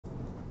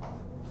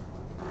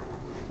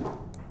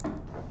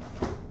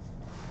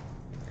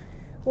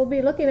we'll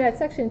be looking at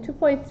section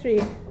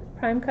 2.3,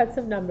 prime cuts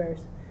of numbers.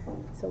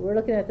 So we're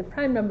looking at the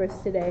prime numbers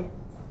today.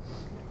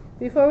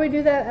 Before we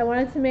do that, I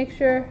wanted to make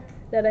sure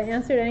that I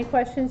answered any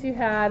questions you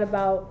had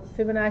about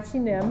Fibonacci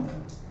NIM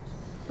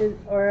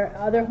or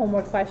other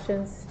homework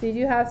questions. Did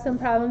you have some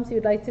problems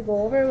you'd like to go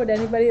over? Would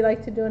anybody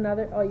like to do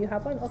another? Oh, you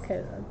have one?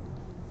 Okay.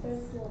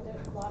 There's a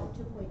lot of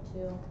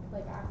 2.2.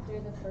 Like after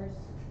the first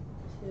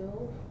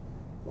two,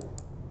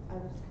 I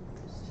was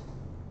confused.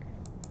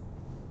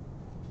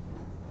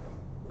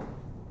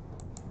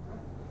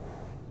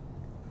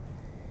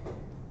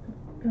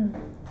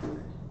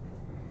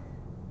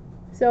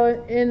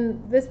 So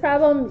in this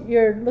problem,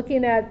 you're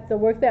looking at the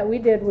work that we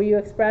did where you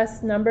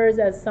express numbers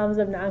as sums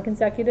of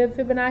non-consecutive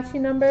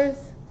Fibonacci numbers.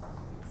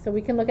 So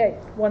we can look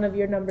at one of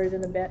your numbers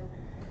in a bit.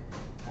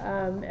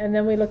 And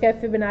then we look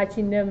at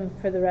Fibonacci NIM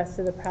for the rest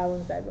of the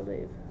problems, I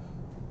believe.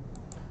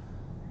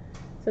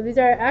 So these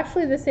are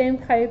actually the same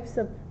types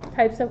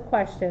of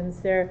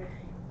questions. They're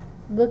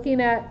looking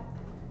at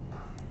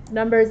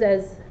numbers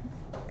as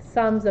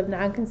sums of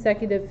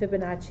non-consecutive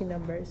Fibonacci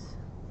numbers.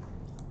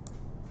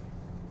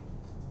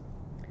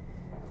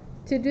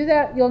 To do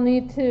that, you'll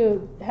need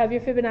to have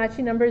your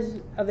Fibonacci numbers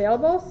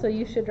available, so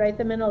you should write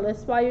them in a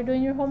list while you're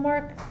doing your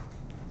homework.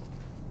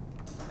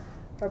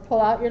 Or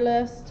pull out your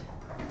list.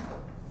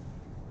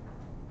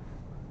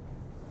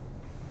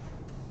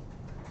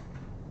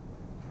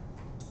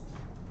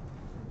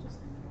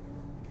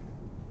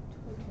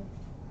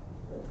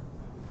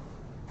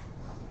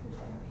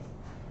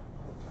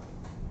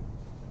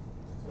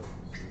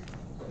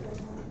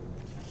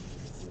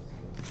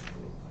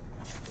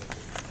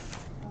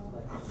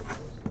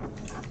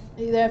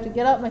 I either have to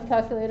get out my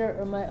calculator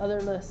or my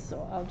other list,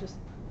 so I'll just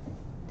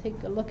take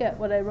a look at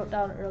what I wrote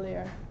down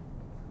earlier.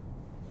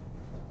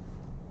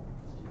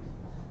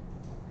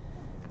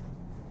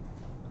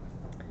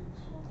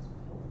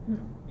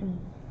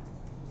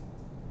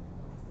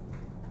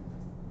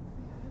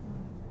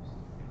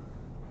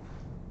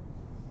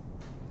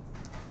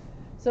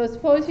 So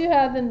suppose you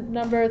have the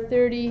number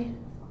 30,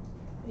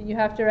 you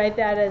have to write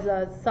that as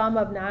a sum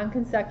of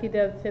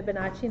non-consecutive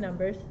Fibonacci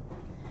numbers.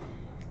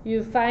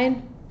 You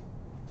find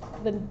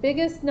the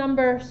biggest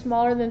number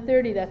smaller than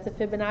 30, that's a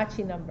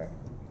Fibonacci number.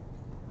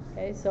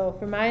 Okay, so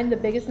for mine, the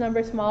biggest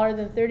number smaller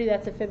than 30,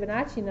 that's a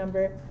Fibonacci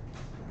number,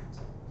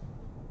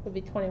 would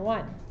be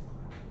 21.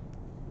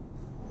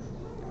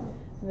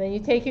 And then you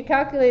take your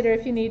calculator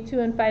if you need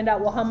to and find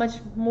out, well, how much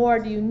more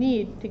do you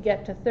need to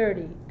get to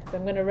 30? Because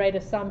I'm going to write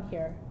a sum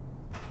here.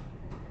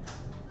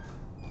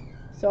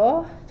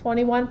 So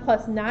 21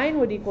 plus 9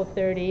 would equal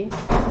 30.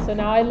 So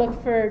now I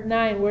look for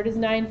 9. Where does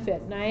 9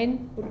 fit?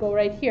 9 would go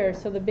right here.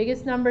 So the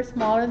biggest number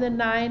smaller than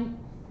 9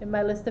 in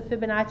my list of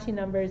Fibonacci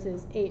numbers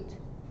is 8.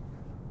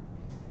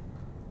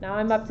 Now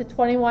I'm up to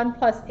 21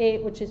 plus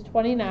 8, which is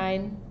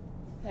 29.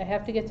 I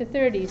have to get to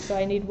 30, so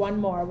I need one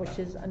more, which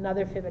is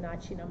another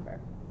Fibonacci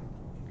number.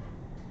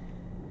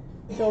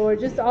 So we're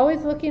just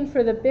always looking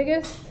for the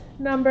biggest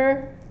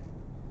number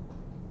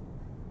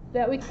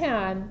that we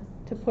can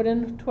to put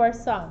into our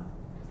sum.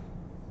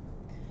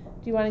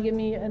 Do you want to give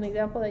me an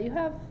example that you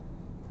have?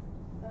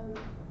 I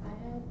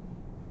had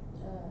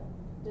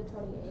the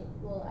 28.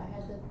 Well, I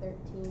had the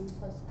 13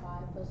 plus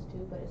 5 plus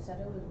 2, but it said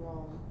it was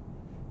wrong.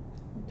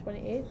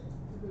 28?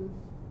 Mm-hmm.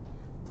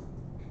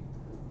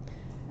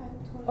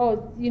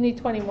 Oh, you need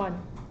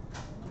 21.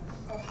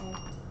 Okay.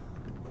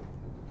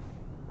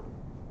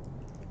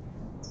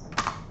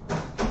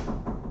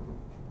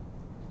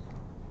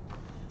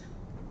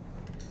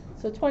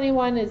 So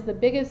 21 is the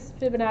biggest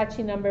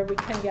Fibonacci number we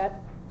can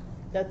get.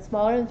 That's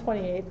smaller than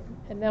 28.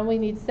 And then we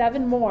need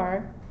 7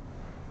 more.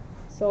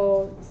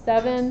 So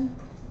 7,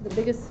 the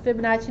biggest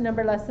Fibonacci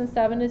number less than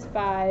 7 is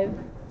 5.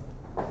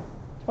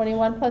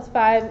 21 plus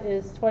 5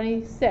 is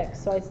 26.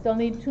 So I still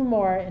need 2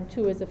 more, and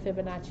 2 is a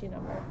Fibonacci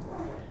number.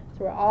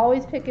 So we're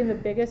always picking the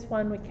biggest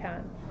one we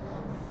can.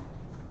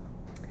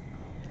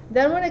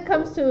 Then when it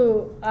comes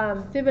to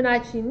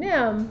Fibonacci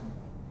NIM,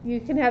 you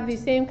can have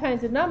these same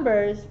kinds of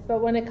numbers,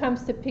 but when it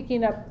comes to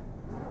picking up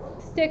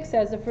sticks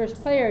as the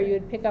first player, you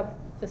would pick up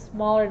the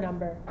smaller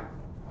number.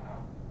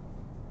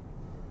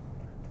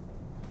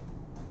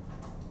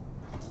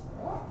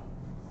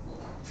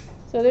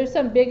 So there's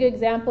some big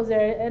examples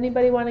there.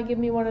 Anybody want to give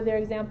me one of their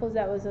examples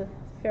that was a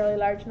fairly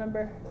large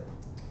number?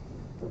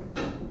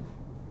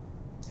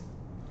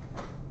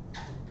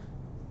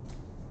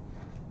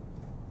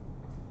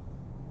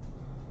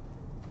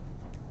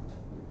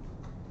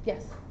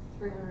 Yes?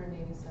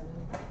 387.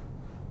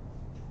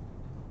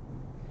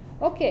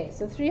 Okay,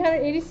 so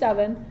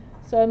 387.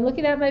 So I'm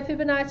looking at my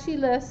Fibonacci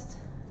list,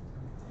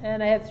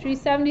 and I have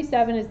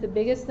 377 is the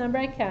biggest number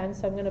I can,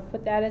 so I'm going to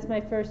put that as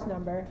my first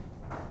number.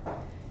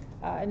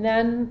 And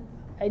then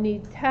I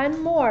need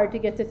 10 more to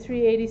get to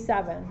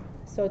 387.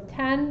 So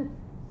 10,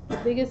 the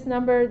biggest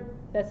number,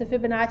 that's a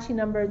Fibonacci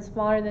number, and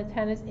smaller than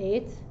 10 is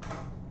 8.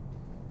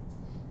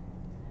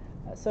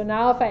 So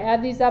now if I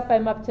add these up,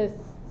 I'm up to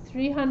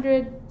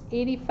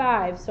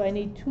 385, so I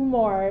need 2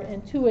 more,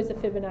 and 2 is a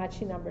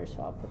Fibonacci number, so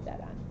I'll put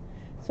that on.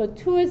 So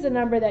 2 is the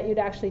number that you'd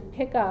actually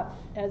pick up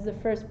as the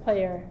first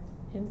player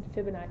in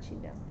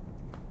Fibonacci nim.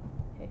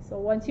 Okay, so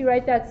once you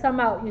write that sum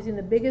out using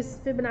the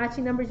biggest Fibonacci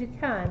numbers you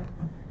can,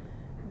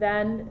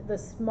 then the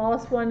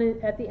smallest one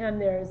at the end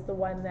there is the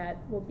one that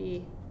will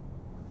be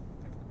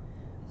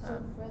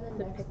So for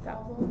the next picked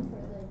up. problem,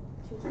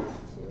 for the 2.2,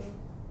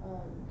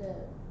 the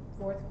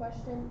fourth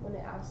question, when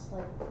it asks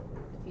like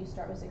if you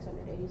start with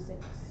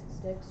 686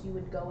 sticks, you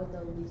would go with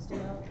the least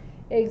amount?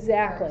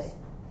 Exactly. First.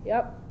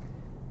 Yep.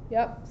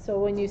 Yep. So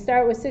when you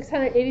start with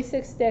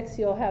 686 sticks,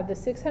 you'll have the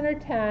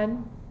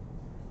 610,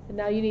 and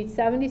now you need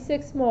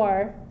 76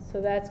 more, so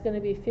that's going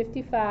to be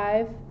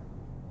 55.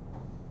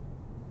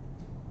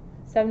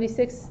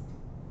 76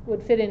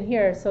 would fit in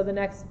here, so the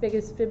next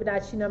biggest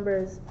Fibonacci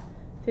number is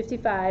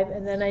 55,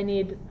 and then I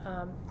need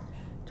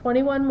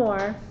 21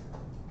 more,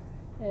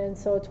 and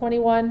so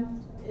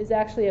 21 is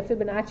actually a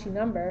Fibonacci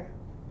number.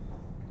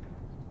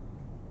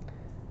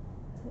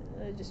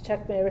 Let me just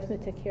check my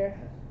arithmetic here.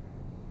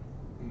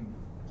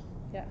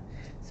 Yeah,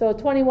 so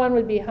 21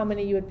 would be how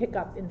many you would pick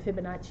up in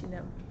Fibonacci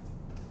nim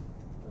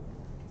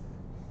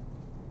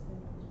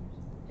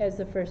as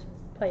the first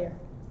player.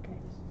 Okay.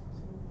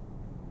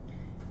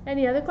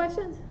 Any other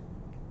questions?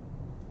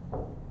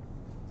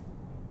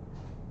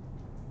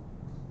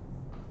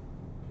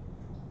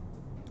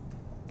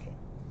 Okay.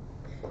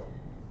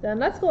 Then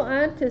let's go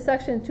on to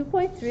section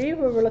 2.3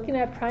 where we're looking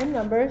at prime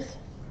numbers.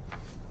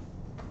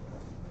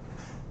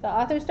 The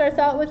author starts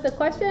out with the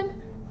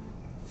question,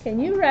 can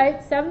you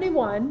write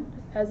 71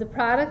 as a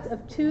product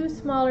of two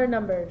smaller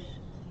numbers?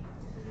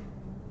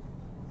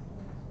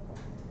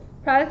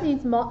 Product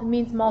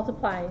means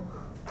multiplying.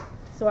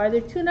 So are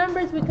there two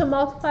numbers we can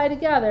multiply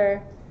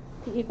together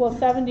to equal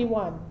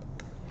 71?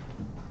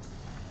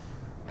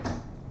 So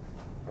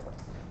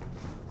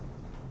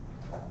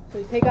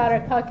we take out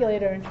our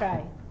calculator and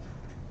try.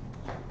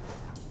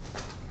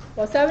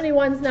 Well,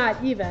 71 is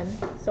not even,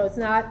 so it's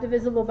not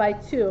divisible by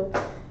 2.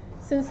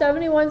 Since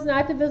 71 is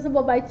not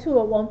divisible by 2,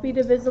 it won't be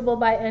divisible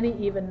by any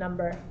even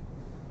number.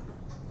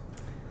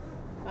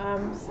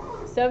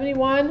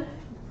 71,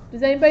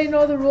 does anybody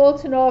know the rule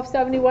to know if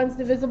 71 is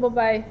divisible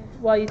by,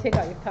 well, you take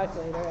out your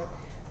calculator, right?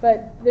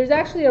 But there's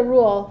actually a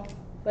rule,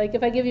 like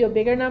if I give you a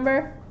bigger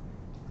number,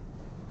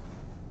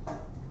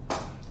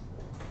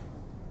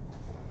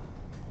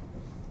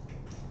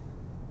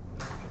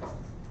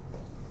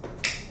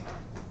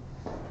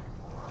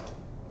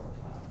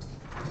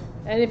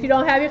 and if you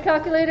don't have your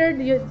calculator,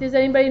 does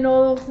anybody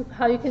know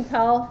how you can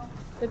tell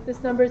if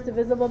this number is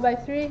divisible by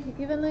 3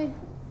 evenly?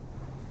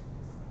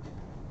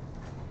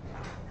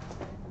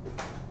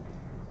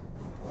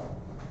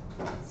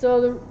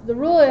 So the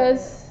rule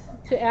is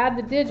to add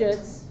the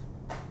digits,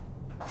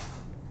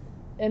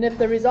 and if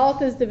the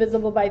result is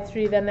divisible by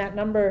 3, then that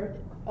number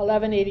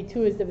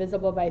 1182 is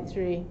divisible by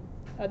 3.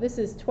 This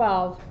is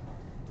 12.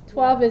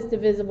 12 is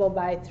divisible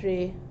by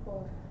 3.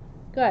 4.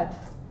 Good.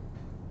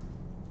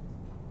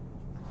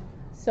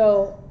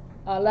 So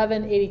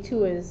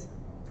 1182 is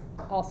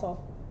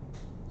also.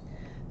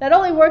 That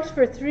only works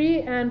for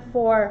 3 and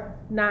for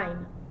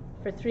 9.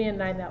 For 3 and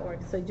 9 that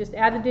works. So you just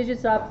add the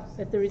digits up.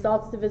 If the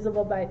result's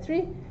divisible by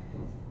 3,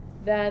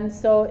 then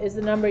so is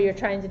the number you're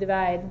trying to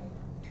divide.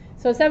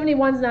 So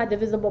 71 is not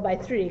divisible by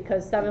 3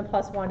 because 7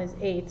 plus 1 is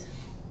 8.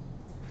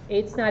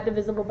 8's not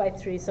divisible by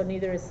 3, so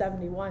neither is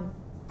 71.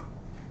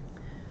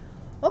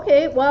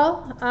 Okay,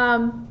 well,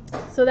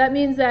 so that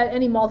means that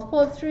any multiple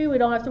of 3 we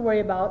don't have to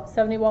worry about.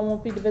 71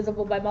 won't be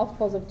divisible by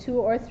multiples of 2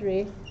 or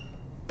 3.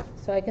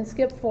 So I can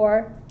skip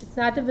 4. It's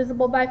not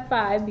divisible by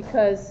 5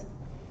 because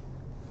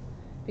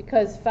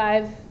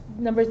 5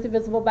 numbers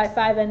divisible by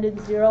 5 end in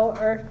 0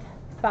 or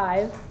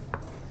 5.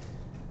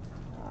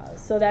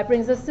 So that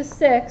brings us to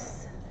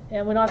 6.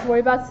 And we don't have to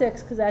worry about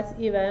 6 because that's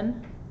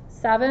even.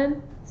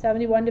 7,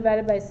 71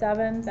 divided by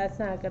 7, that's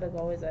not going to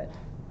go, is it?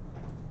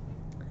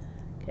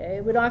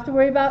 Okay, we don't have to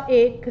worry about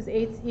 8 because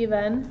 8's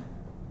even.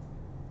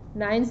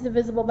 9's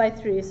divisible by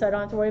 3, so I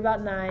don't have to worry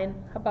about 9.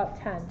 How about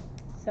 10?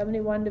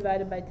 71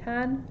 divided by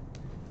 10,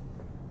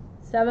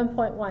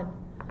 7.1.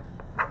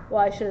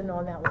 Well, I should have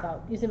known that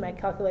without using my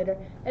calculator.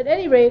 At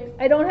any rate,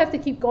 I don't have to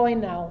keep going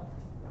now.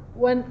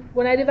 When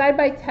I divide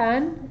by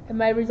 10 and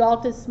my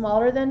result is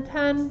smaller than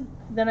 10,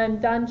 then I'm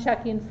done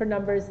checking for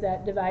numbers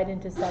that divide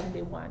into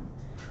 71.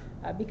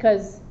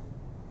 Because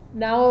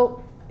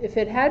now, if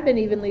it had been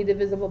evenly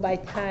divisible by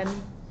 10,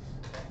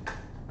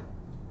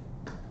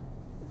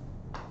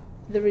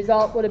 the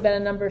result would have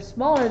been a number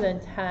smaller than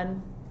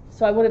 10,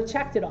 so I would have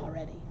checked it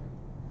already.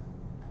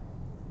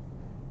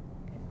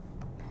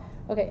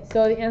 Okay,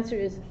 so the answer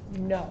is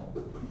no.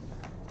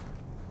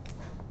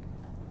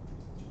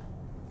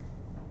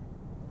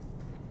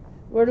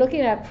 We're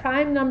looking at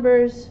prime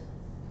numbers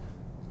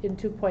in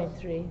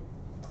 2.3,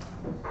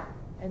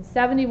 and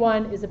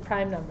 71 is a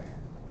prime number.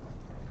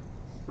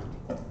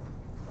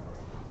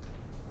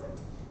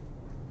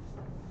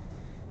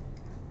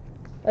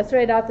 Let's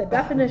write out the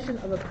definition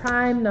of a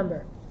prime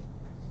number.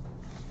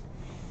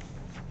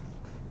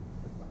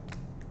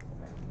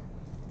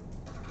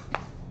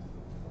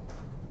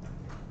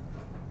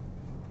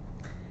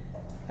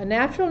 A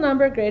natural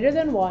number greater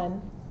than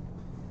 1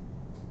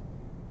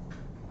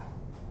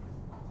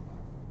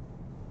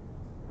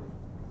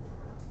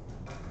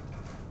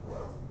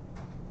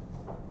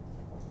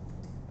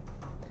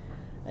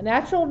 A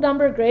natural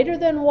number greater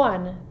than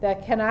 1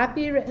 that cannot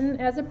be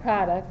written as a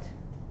product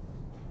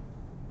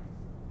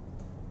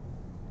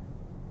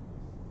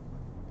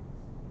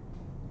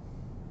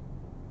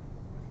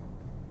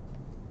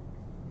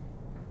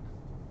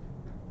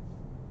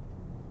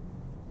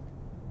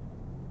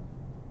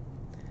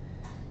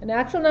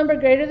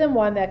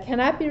that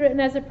cannot be written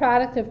as a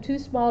product of two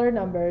smaller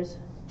numbers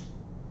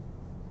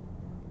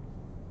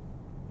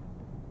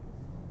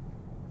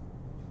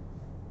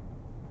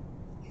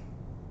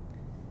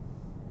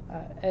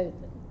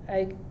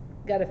I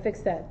got to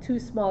fix that. Two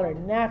smaller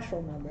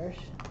natural numbers.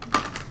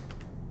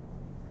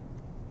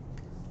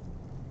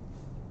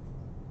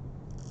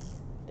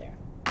 There.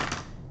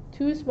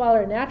 Two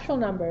smaller natural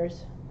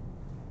numbers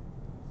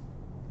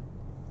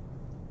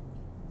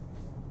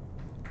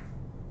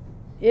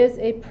is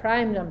a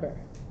prime number.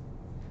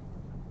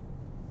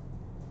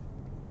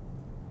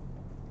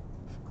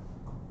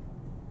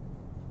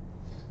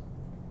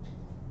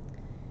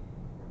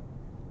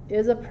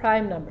 Is a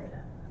prime number.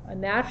 A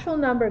natural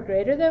number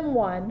greater than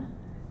 1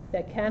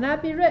 that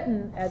cannot be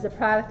written as a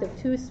product of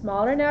two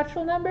smaller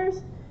natural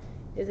numbers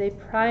is a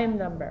prime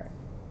number.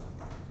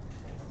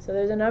 So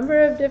there's a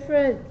number of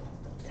different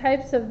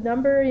types of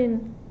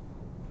numbering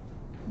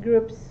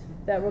groups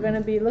that we're going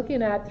to be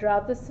looking at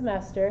throughout the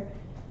semester.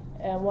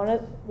 And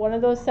one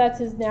of those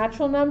sets is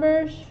natural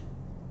numbers.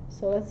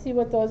 So let's see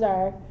what those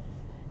are.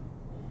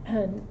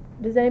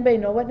 Does anybody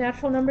know what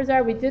natural numbers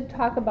are? We did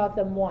talk about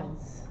them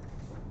once.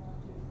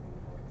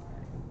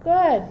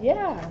 Good,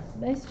 yeah,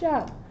 nice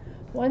job.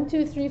 1,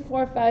 2, 3,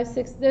 4, 5,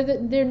 6.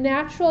 They're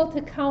natural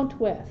to count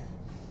with.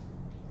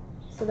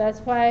 So that's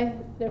why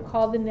they're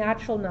called the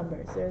natural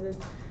numbers. They're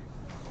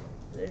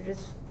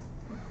just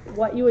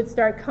what you would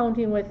start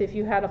counting with if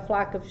you had a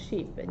flock of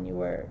sheep and you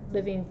were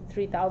living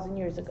 3,000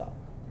 years ago.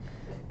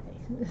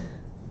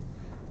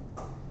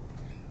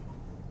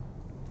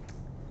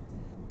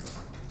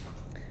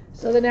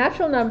 So the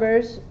natural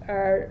numbers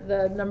are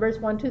the numbers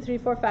 1, 2, 3,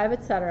 4, 5,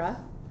 etc.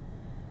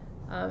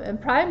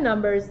 And prime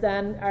numbers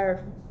then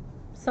are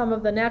some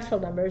of the natural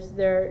numbers.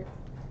 They're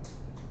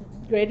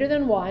greater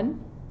than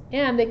 1,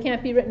 and they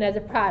can't be written as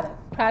a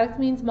product. Product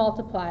means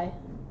multiply.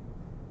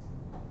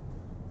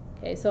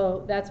 Okay,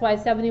 so that's why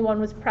 71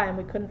 was prime.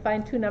 We couldn't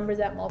find two numbers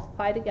that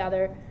multiply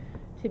together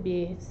to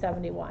be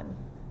 71.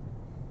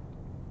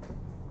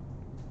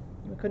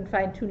 We couldn't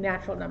find two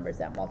natural numbers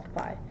that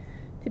multiply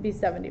to be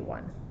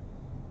 71.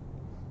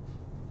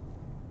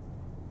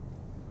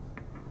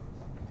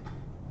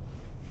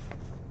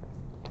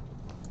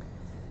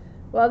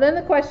 Well, then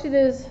the question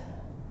is,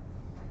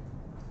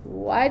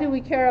 why do we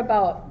care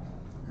about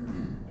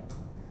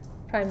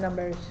prime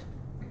numbers?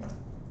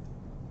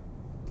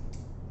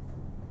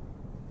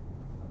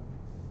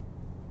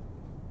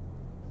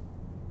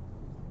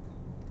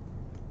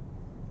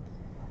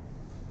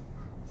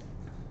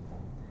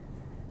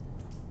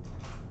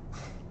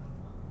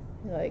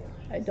 You're like,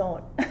 I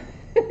don't.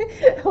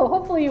 Well,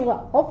 hopefully you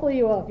will. Hopefully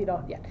you will if you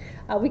don't yet.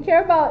 We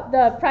care about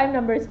the prime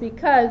numbers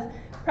because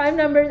prime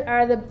numbers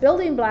are the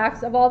building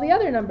blocks of all the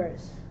other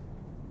numbers.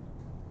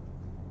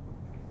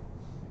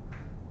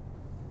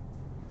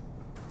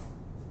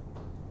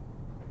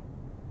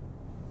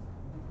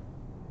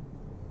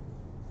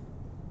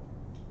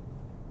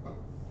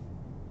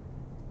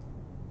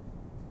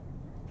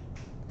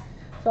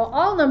 So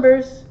all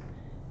numbers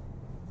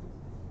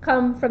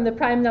come from the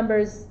prime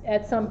numbers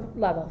at some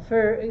level.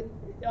 For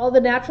all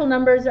the natural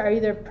numbers are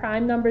either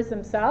prime numbers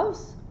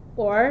themselves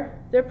or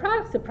they're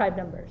products of prime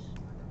numbers.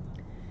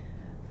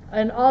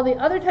 And all the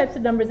other types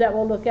of numbers that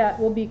we'll look at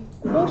will be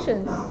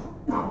quotients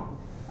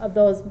of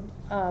those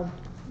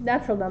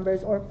natural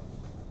numbers or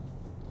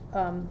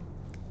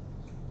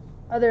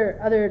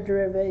other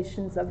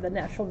derivations of the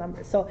natural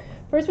numbers. So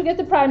first we get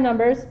the prime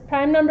numbers.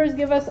 Prime numbers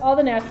give us all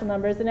the natural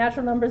numbers. The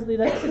natural numbers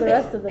lead us to the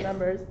rest of the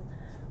numbers.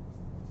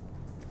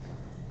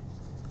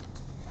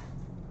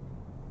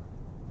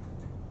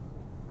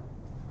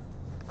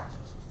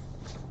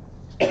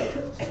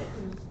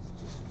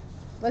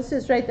 Let's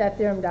just write that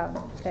theorem down,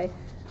 okay?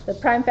 The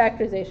prime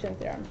factorization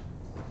theorem.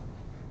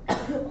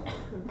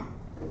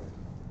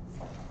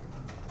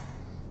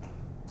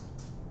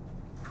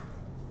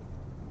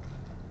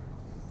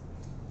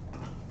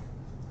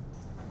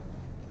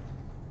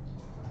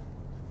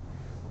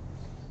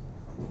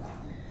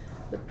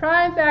 The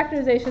prime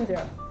factorization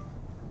theorem.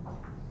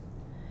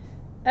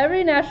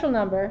 Every natural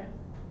number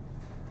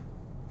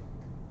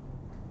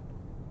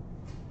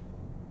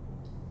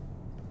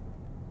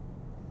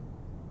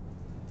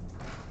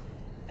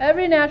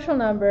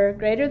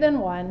greater than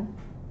 1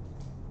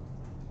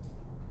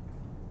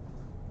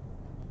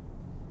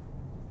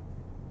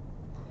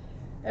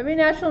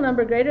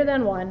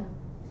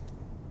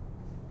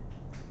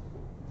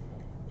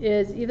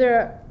 is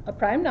either a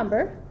prime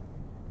number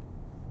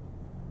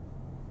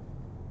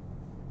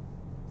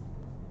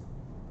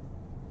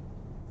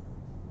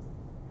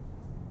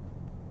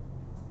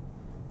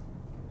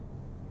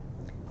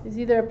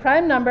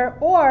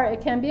or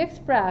it can be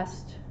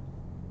expressed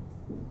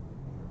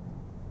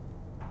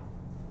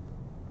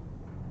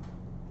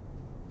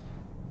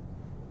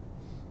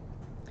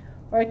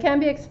or it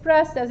can be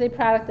expressed as a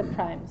product of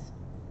primes.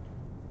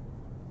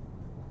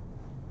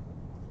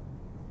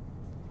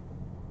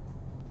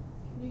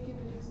 Can you give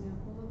an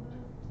example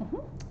of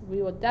that?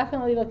 We will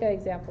definitely look at an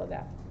example of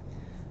that.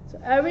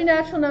 So every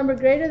natural number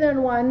greater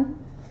than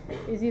 1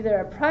 is either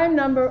a prime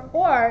number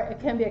or it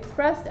can be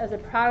expressed as a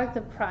product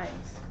of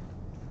primes.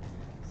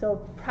 So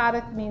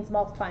product means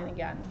multiplying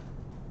again.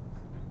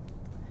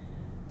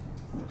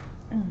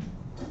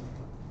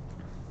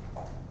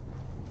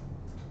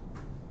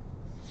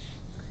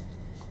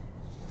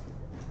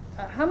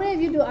 How many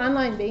of you do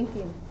online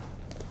banking?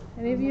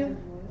 Any of you?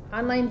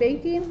 Online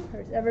banking?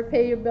 Or ever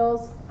pay your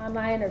bills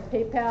online or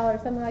PayPal or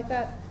something like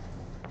that?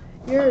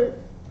 Your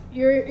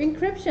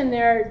encryption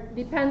there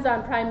depends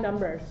on prime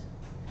numbers.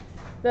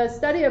 The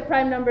study of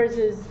prime numbers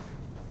is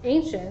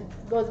ancient.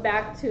 It goes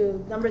back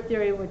to number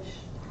theory, which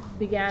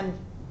began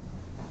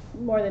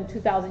more than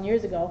 2,000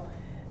 years ago.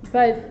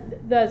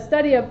 But the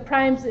study of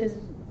primes is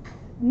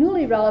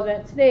newly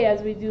relevant today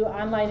as we do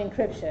online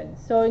encryption.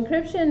 So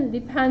encryption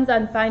depends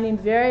on finding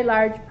very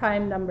large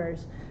prime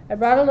numbers. I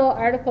brought a little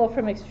article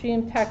from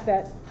Extreme Tech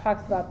that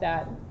talks about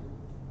that.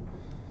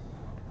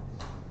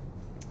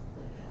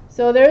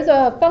 So there's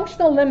a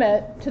functional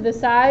limit to the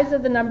size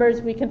of the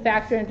numbers we can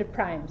factor into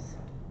primes.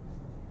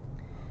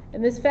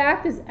 And this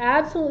fact is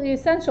absolutely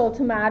essential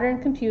to modern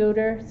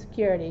computer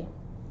security.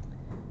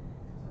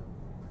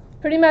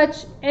 Pretty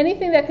much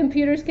anything that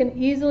computers can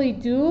easily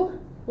do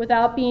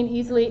without being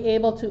easily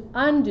able to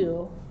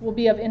undo will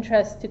be of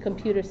interest to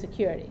computer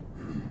security.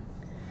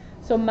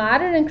 So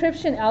modern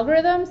encryption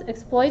algorithms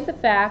exploit the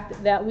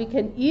fact that we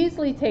can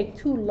easily take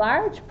two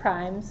large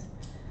primes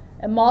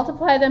and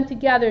multiply them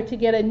together to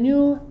get a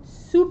new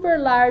super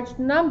large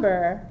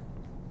number,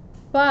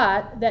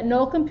 but that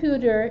no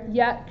computer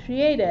yet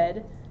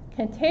created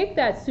can take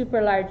that super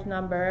large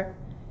number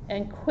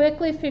and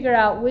quickly figure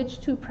out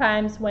which two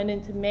primes went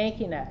into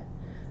making it.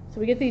 So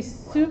we get these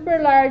super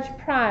large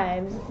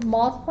primes,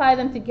 multiply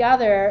them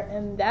together,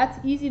 and that's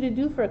easy to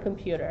do for a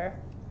computer.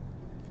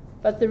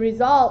 But the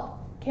result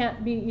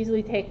can't be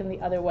easily taken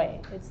the other way.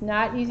 It's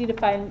not easy to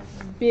find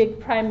big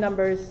prime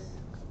numbers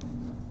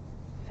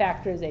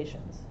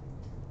factorizations.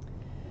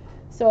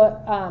 So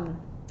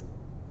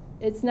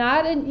it's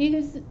not a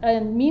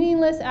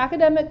meaningless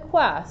academic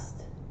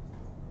quest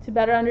to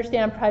better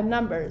understand prime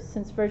numbers,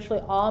 since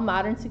virtually all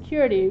modern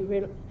security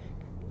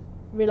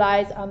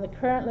relies on the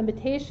current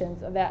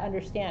limitations of that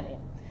understanding.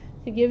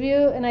 To give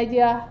you an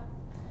idea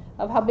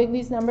of how big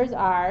these numbers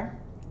are,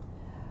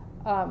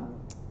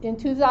 in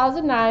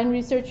 2009,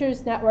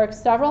 researchers networked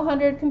several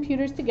hundred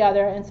computers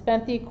together and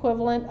spent the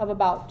equivalent of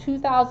about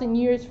 2,000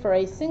 years for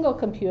a single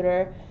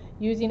computer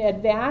using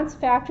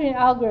advanced factoring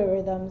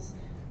algorithms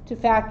to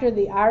factor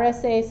the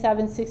RSA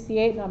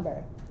 768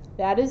 number.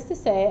 That is to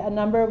say, a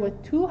number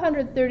with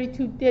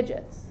 232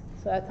 digits.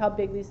 So that's how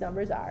big these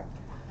numbers are.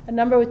 A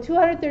number with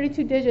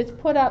 232 digits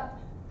put up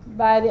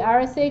by the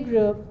RSA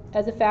group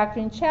as a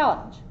factoring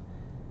challenge.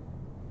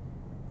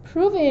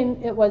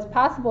 Proving it was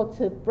possible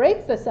to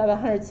break the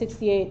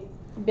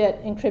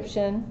 768-bit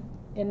encryption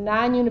in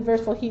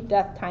non-universal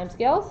heat-death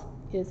timescales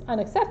is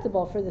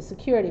unacceptable for the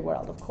security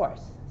world, of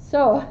course.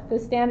 So the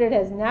standard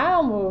has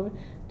now moved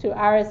to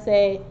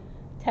RSA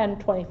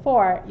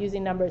 1024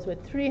 using numbers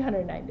with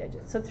 309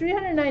 digits. So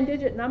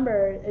 309-digit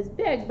number is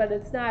big, but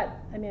it's not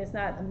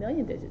a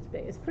million digits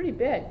big. It's pretty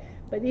big.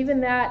 But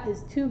even that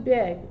is too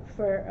big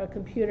for a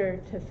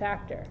computer to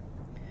factor.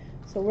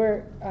 So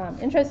we're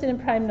interested in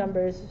prime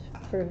numbers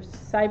for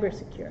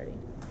cybersecurity.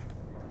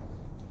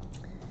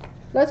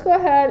 Let's go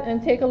ahead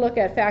and take a look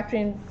at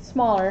factoring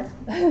smaller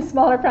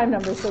prime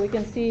numbers so we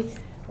can see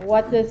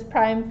what this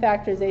prime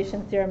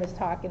factorization theorem is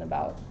talking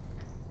about.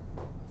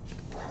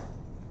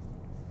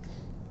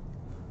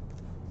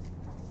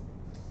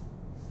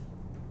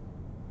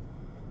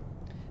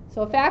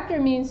 So factor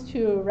means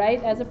to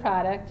write as a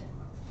product.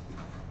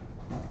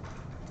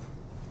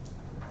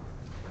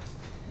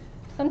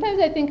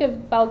 Sometimes I think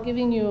about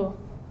giving you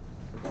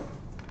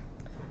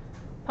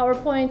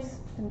PowerPoints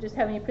and just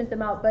having you print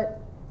them out,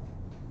 but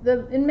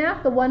in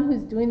math, the one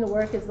who's doing the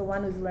work is the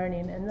one who's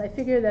learning, and I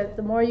figure that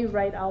the more you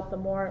write out, the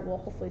more it will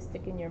hopefully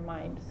stick in your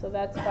mind. So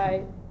that's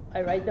why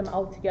I write them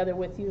out together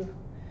with you.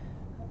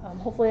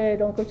 Hopefully I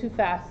don't go too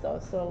fast, though,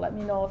 so let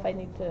me know if I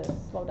need to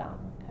slow down.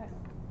 Okay.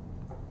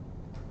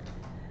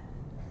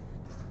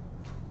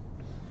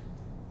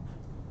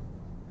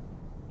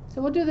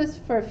 So we'll do this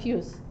for a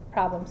few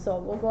problems. So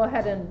we'll go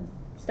ahead and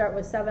start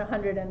with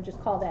 700 and just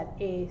call that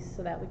A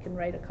so that we can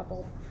write a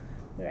couple,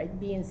 write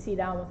B and C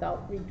down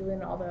without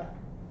redoing all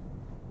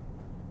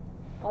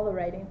the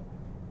writing.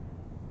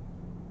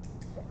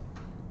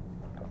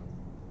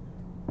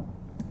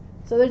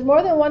 So there's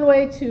more than one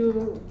way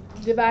to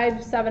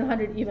divide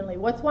 700 evenly.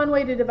 What's one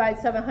way to divide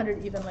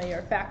 700 evenly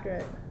or factor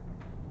it?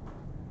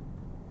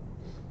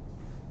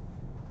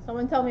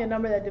 Someone tell me a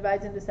number that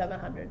divides into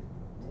 700.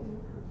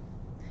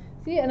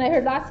 See, and I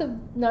heard lots of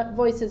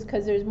voices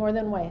because there's more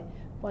than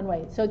one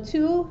way. So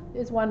 2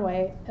 is one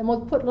way, and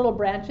we'll put little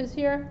branches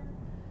here.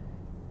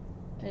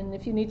 And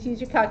if you need to use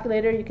your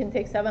calculator, you can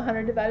take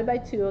 700 divided by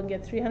 2 and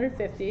get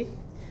 350.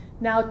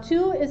 Now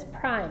 2 is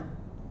prime.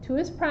 2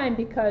 is prime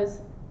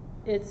because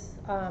it's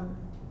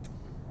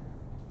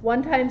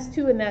 1 times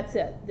 2 and that's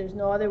it. There's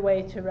no other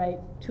way to write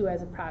 2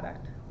 as a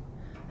product.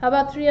 How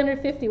about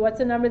 350? What's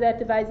a number that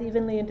divides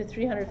evenly into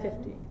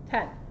 350?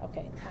 10.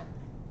 Okay, 10.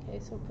 Okay,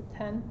 so we'll put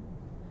 10.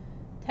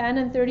 10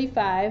 and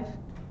 35.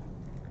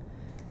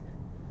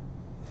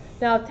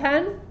 Now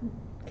 10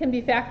 can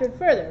be factored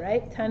further,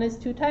 right? 10 is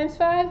 2 times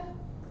 5.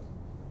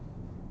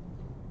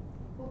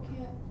 Well,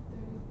 can't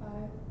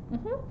 35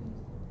 Mm-hmm.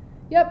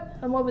 Yep,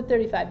 and what would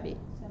 35 be?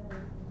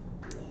 7.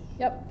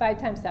 Yep, 5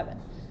 times 7.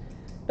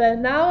 But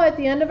now at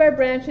the end of our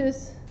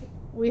branches,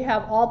 we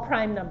have all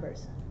prime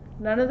numbers.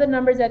 None of the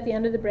numbers at the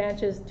end of the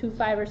branches, 2,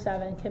 5, or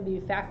 7, can be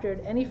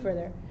factored any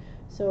further.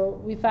 So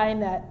we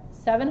find that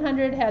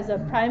 700 has a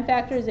prime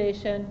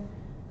factorization.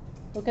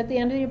 Look at the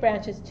end of your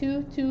branches,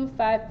 2, 2,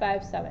 5,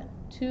 5, 7.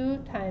 2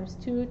 times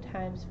 2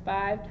 times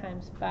 5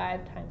 times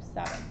 5 times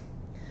 7.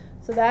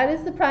 So that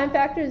is the prime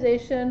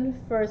factorization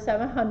for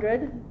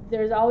 700.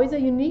 There's always a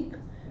unique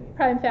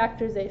prime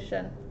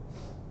factorization.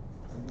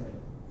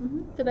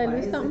 Did I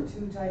lose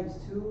something? Why is it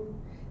 2 times 2?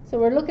 So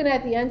we're looking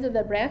at the ends of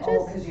the branches?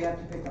 Oh, because you have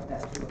to pick up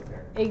that 2 up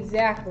there.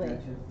 Exactly.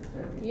 Branches, the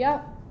third.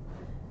 Yep.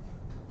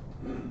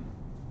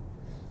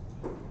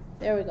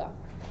 There we go.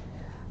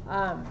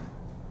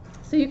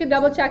 So you can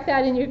double check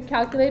that in your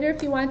calculator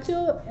if you want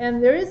to.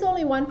 And there is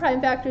only one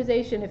prime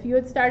factorization. If you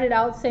had started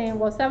out saying,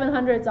 well,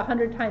 700 is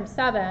 100 times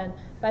 7,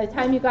 by the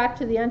time you got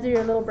to the ends of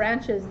your little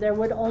branches, there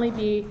would only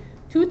be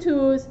 2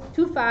 2s,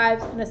 2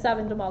 5s, and a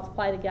 7 to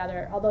multiply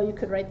together, although you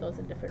could write those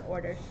in different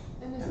orders.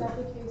 And is that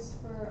the case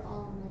for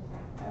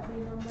like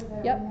every number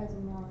that Yep. only has a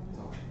one?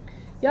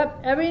 Yep,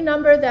 every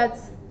number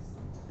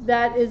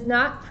that is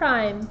not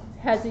prime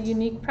has a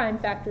unique prime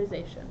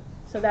factorization.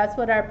 So that's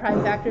what our prime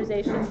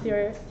factorization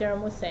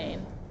theorem was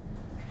saying.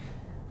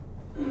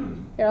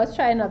 Here, let's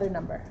try another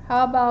number.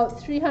 How about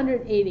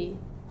 380?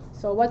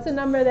 So what's a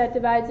number that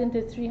divides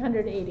into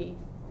 380?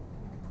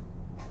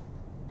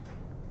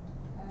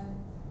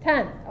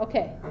 10.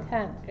 Okay,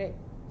 10. Great.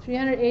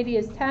 380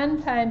 is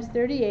 10 times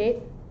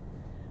 38.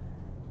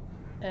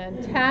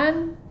 And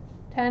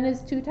 10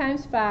 is 2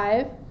 times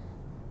 5.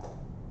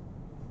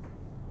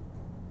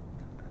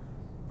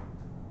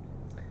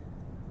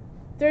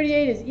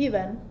 38 is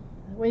even.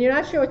 When you're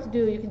not sure what to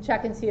do, you can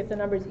check and see if the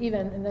number is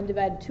even and then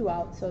divide 2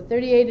 out. So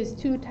 38 is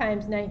 2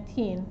 times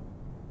 19.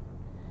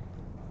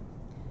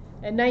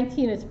 And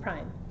 19 is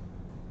prime.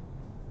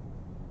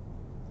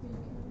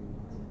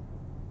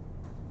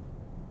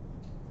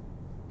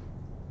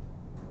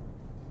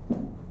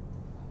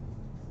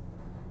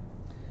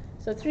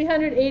 So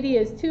 380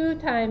 is 2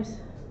 times,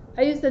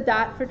 I use the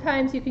dot for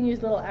times, you can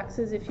use little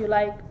x's if you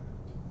like.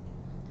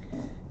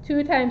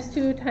 2 times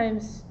 2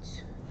 times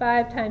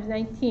 5 times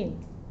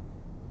 19.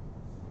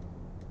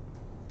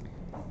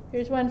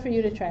 Here's one for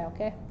you to try,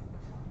 okay?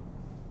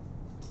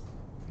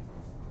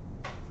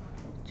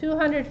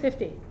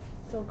 250.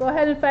 So go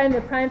ahead and find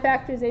the prime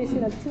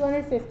factorization of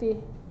 250.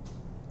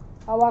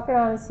 I'll walk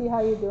around and see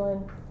how you're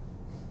doing.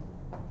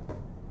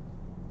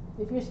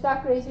 If you're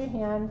stuck, raise your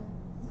hand.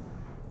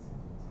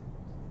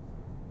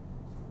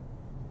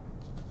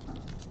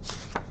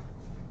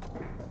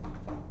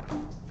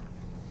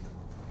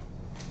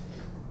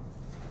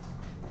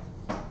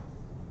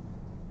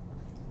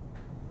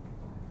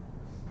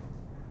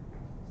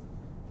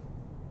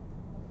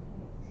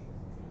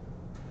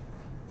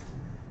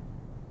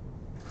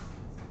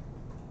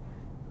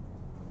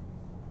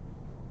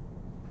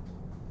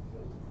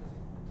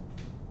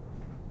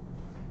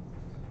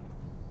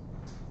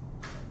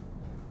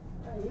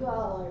 You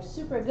all are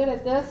super good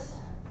at this.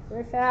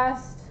 Very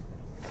fast.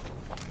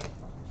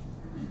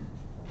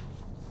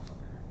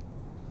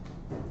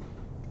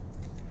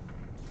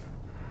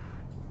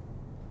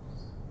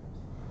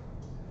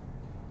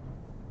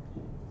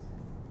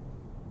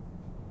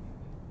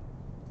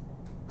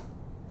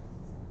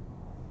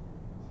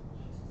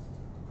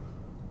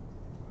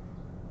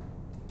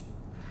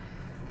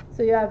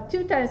 So you have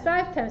 2 times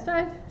 5 times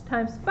 5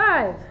 times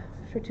 5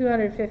 for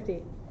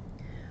 250.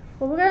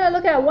 Well, we're going to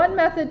look at one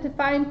method to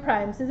find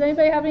primes. Does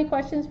anybody have any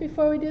questions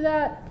before we do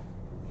that?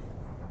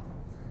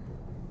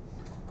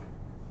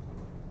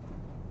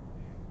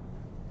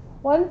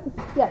 One?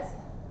 Yes?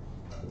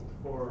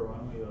 For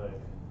when we when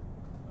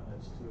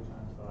it's 2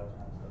 times 5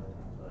 times 5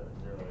 times 5,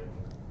 is there is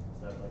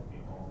that like the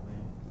only,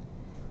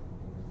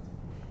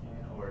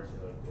 or is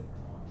there like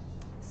different ones?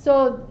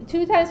 So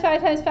 2 times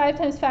 5 times 5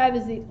 times 5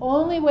 is the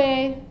only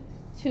way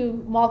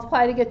to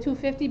multiply to get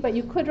 250, but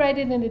you could write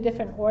it in a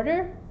different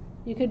order.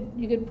 You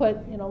could put,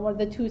 one of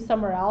the 2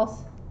 somewhere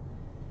else,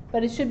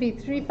 but it should be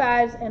 3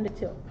 5s and a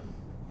 2. Okay.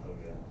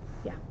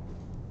 Yeah.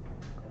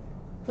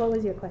 What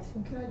was your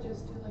question? Could I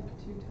just do like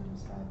 2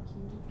 times 5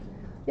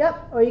 cubed?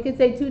 Yep, or you could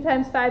say 2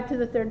 times 5 to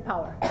the 3rd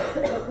power.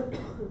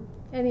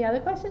 Any other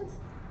questions?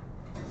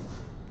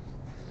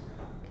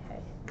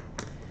 Okay.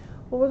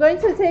 Well, we're going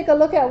to take a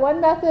look at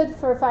one method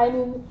for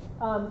finding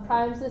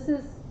primes. This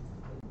is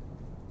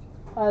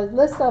a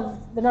list of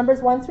the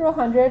numbers 1 through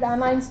 100.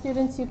 Online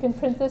students, you can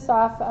print this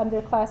off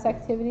under class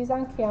activities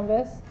on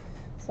Canvas.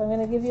 So I'm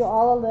going to give you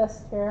all a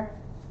list here.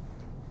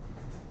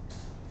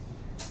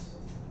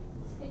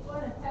 Take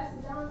one and pass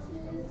it down,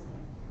 please.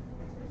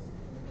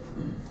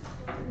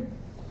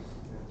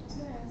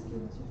 Can I ask you,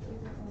 what's your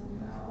favorite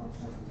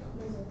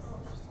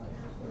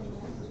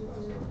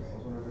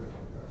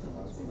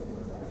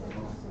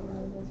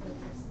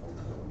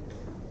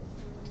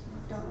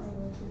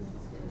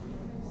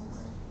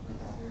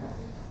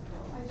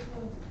I just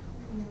love,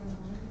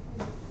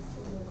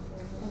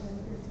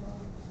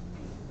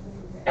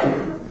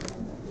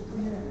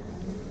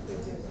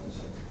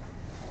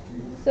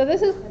 So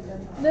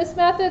this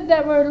method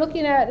that we're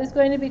looking at is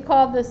going to be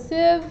called the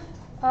sieve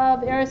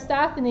of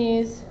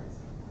Aristophanes.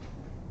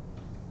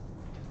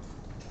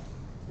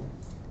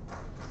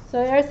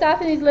 So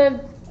Aristophanes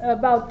lived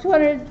about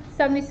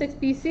 276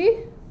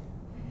 BC,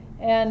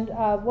 and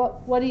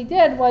what he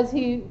did was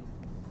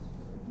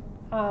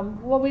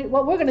what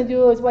we're going to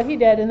do is what he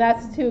did, and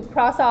that's to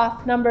cross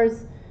off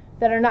numbers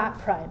that are not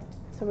prime.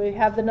 So we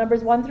have the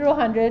numbers 1 through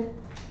 100.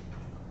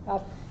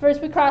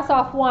 First we cross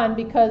off 1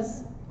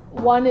 because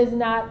 1 is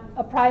not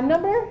a prime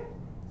number.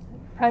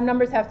 Prime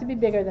numbers have to be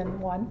bigger than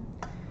 1.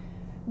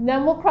 And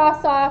then we'll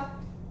cross off,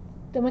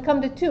 then we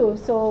come to 2.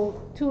 So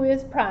 2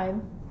 is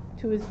prime.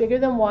 2 is bigger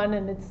than 1,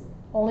 and its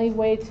only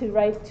way to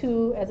write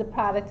 2 as a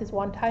product is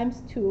 1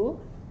 times 2.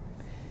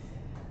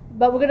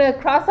 But we're going to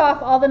cross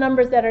off all the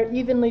numbers that are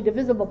evenly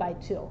divisible by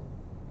 2.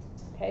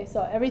 Okay,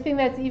 so everything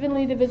that's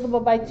evenly divisible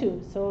by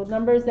 2. So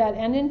numbers that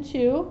end in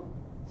 2.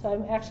 So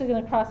I'm actually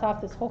going to cross off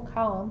this whole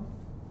column.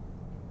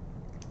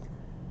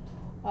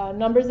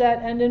 Numbers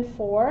that end in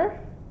 4.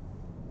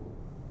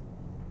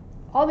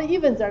 All the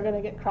evens are going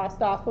to get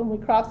crossed off when we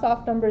cross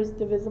off numbers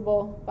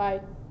divisible by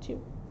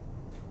 2.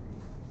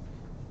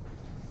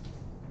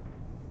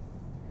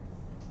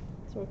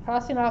 So we're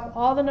crossing off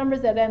all the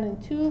numbers that end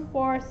in 2,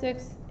 4,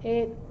 6,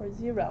 8, or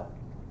 0.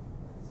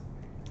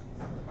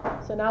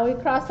 So now we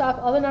cross off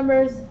all the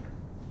numbers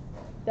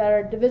that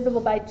are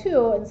divisible by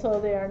 2, and so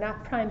they are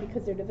not prime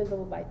because they're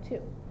divisible by 2.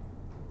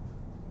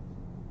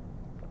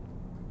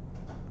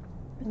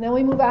 And then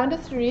we move on to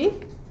 3.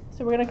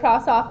 So we're going to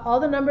cross off all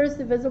the numbers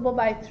divisible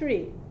by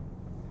 3.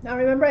 Now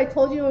remember I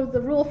told you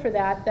the rule for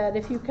that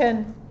if you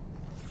can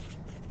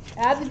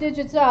add the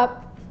digits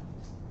up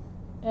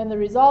and the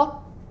result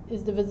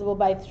is divisible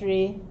by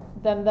 3,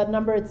 then the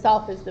number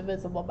itself is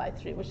divisible by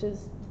 3, which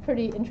is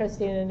pretty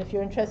interesting, and if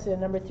you're interested in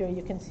number theory,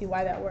 you can see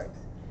why that works.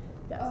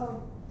 Yes.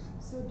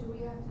 So do we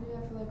have to do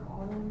that for like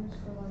all numbers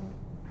for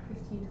like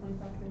 15,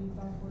 25,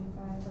 35,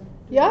 45? Like, do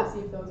we Yeah. have to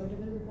see if those are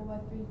divisible by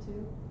 3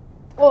 too?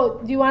 Oh,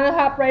 do you want to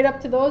hop right up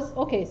to those?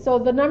 Okay, so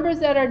the numbers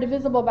that are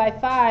divisible by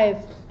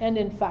 5 end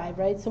in 5,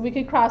 right? So we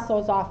could cross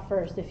those off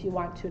first if you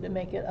want to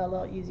make it a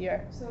little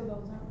easier. So those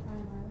aren't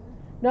prime either?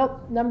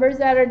 Nope, numbers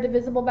that are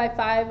divisible by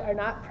 5 are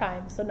not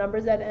prime. So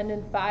numbers that end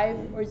in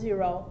 5 or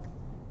 0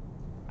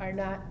 are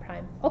not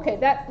prime. Okay,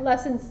 that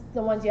lesson's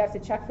the ones you have to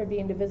check for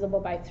being divisible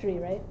by 3,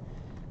 right?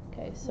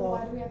 Okay, so Well,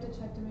 why do we have to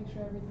check to make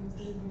sure everything's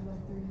divisible by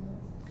 3 though?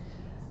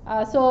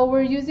 so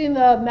we're using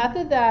the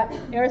method that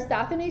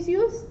Aristophanes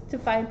used to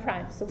find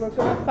primes. So we're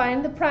going to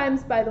find the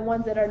primes by the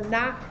ones that are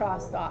not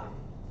crossed off.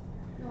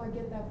 No, I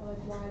get that, but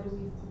like, why do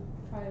we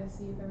try to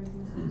see if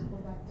everything's divisible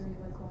by 3?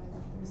 Like, why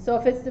is 3? So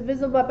if it's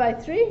divisible by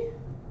 3,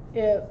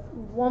 it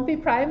won't be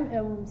prime,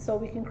 and so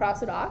we can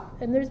cross it off.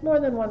 And there's more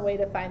than one way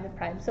to find the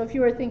prime. So if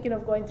you were thinking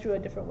of going through a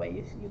different way,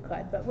 you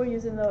could. But we're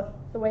using the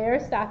way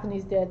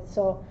Aristophanes did.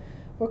 So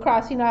we're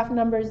crossing off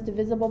numbers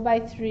divisible by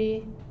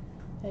 3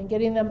 and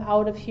getting them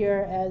out of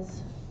here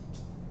as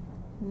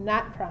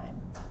not prime.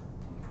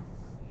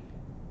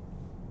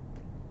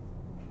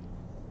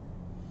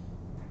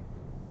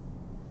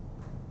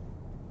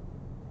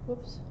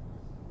 Whoops.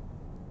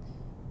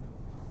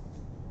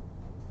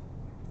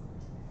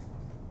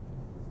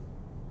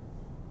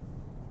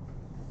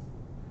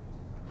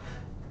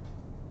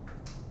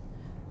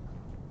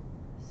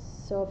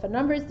 So if a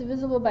number is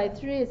divisible by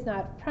 3, it's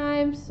not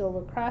prime, so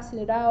we're crossing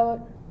it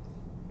out.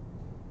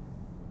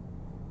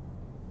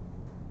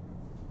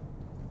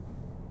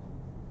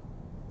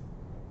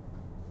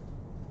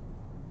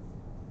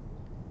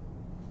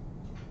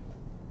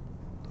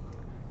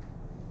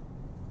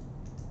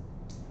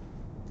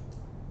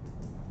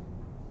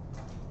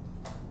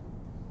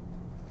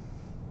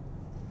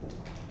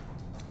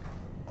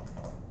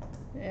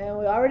 And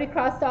we already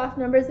crossed off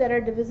numbers that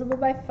are divisible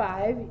by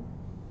 5.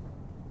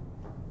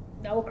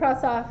 Now we'll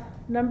cross off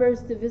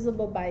numbers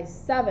divisible by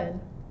 7.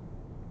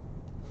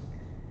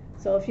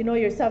 So if you know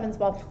your 7's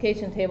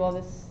multiplication table,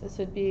 this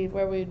would be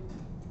where we'd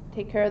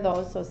take care of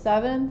those. So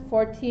 7,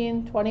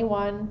 14,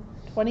 21,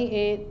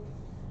 28,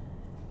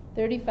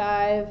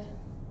 35,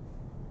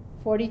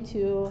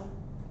 42,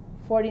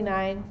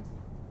 49.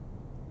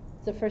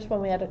 It's the first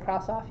one we had to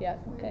cross off yet.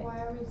 Wait, Okay. why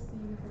are we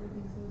seeing if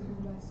everything's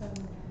divisible by 7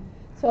 then?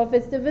 So if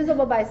it's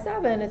divisible by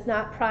 7, it's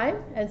not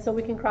prime, and so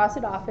we can cross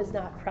it off as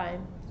not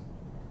prime.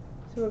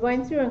 So we're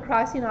going through and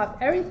crossing off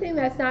everything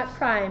that's not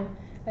prime,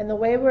 and the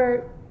way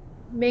we're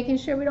making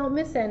sure we don't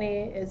miss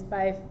any is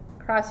by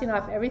crossing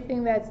off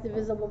everything that's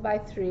divisible by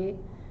 3,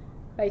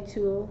 by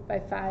 2, by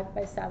 5,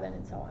 by 7,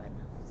 and so on.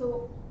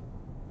 So,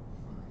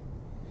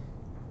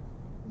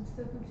 I'm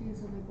still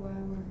confused with like why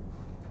we're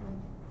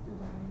like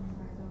dividing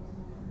by those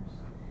numbers.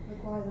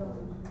 Like why those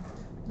numbers?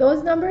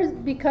 Those numbers,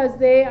 because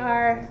they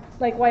are,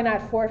 like, why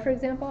not 4, for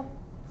example?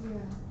 Yeah.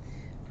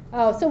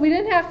 Oh, so we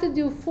didn't have to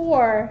do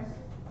 4,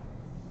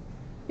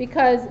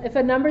 because if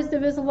a number is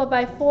divisible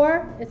by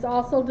 4, it's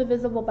also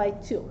divisible by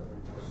 2.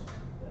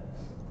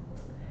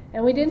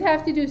 And we didn't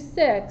have to do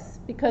 6,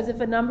 because if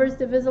a number is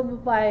divisible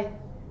by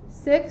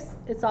 6,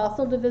 it's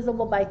also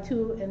divisible by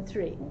 2 and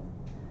 3.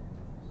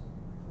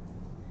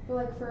 But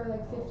like for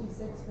like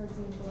 56, for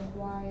example, like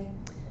why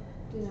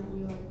didn't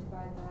we like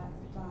divide that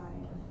by?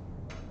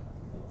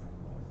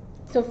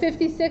 So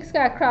 56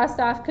 got crossed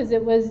off because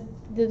it was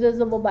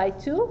divisible by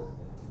 2.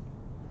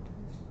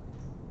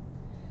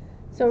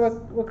 So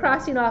we're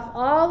crossing off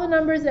all the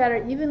numbers that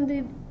are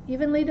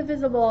evenly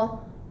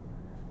divisible.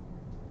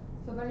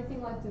 So if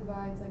anything like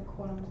divides like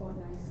quote unquote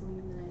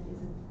nicely, then it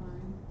isn't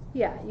prime.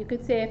 Yeah, you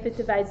could say if it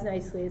divides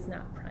nicely, it's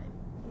not prime.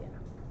 Yeah.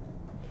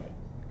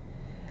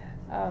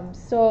 Okay.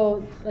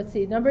 So let's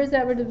see, numbers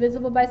that were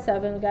divisible by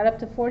 7, we got up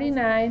to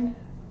 49,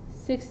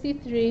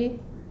 63,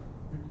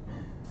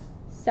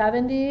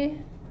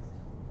 70,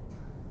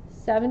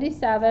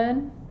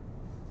 77,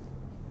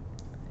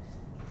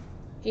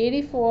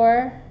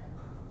 84,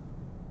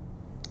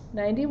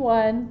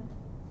 91.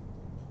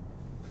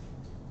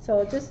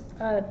 So just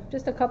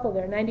a couple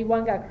there.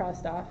 91 got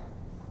crossed off.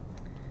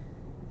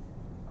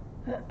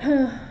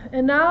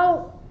 And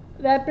now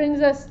that brings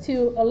us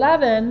to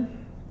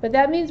 11, but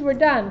that means we're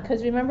done,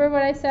 because remember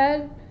what I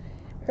said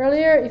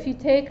earlier? If you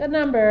take a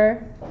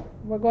number,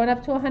 we're going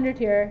up to 100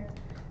 here.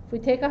 If we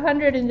take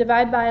 100 and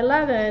divide by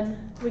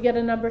 11, we get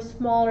a number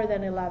smaller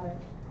than 11.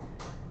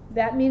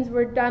 That means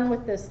we're done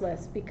with this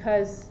list,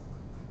 because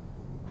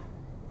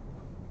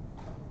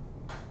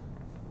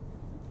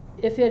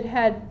if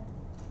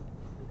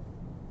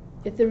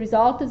the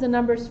result is a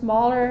number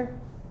smaller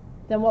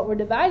than what we're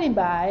dividing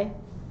by,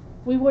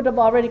 we would have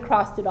already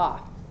crossed it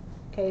off.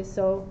 Okay,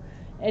 so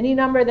any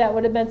number that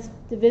would have been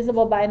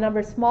divisible by a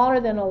number smaller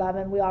than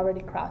 11, we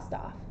already crossed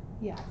off.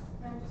 Yeah. Can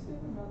I just give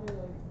another,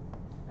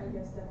 like, I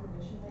guess,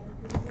 definition that you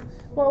could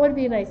use? What would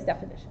be a nice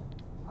definition?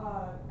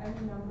 Any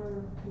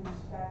number whose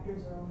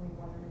factors are only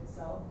one in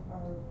itself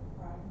are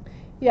prime.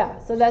 Yeah,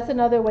 so that's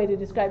another way to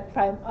describe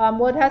prime.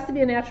 Well, it has to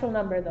be a natural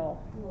number, though.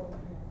 Well,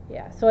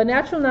 Yeah, so a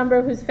natural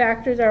number whose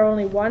factors are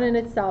only one in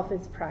itself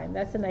is prime.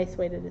 That's a nice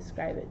way to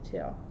describe it,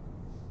 too.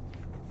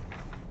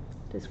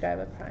 Describe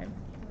a prime.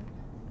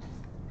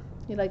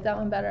 You like that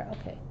one better?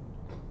 Okay.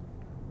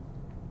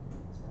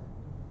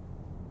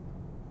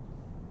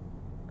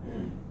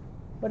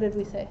 What did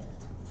we say?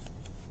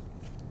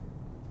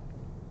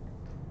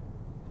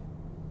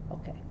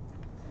 Okay.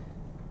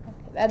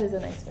 Okay, that is a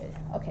nice way.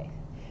 Okay.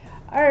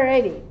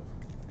 Alrighty.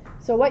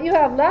 So what you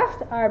have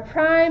left are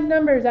prime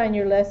numbers on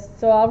your list,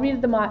 so I'll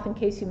read them off in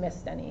case you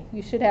missed any.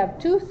 You should have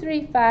 2,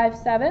 3, 5,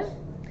 7,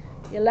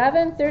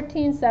 11,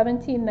 13,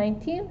 17,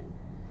 19,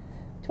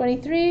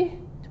 23,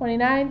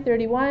 29,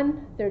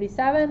 31,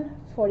 37,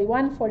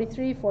 41,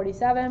 43,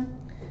 47,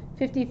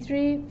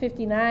 53,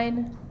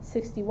 59,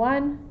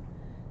 61,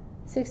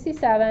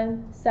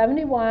 67,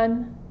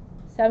 71,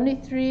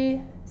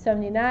 73,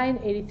 79,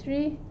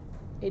 83,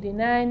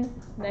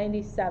 89,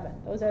 97.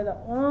 Those are the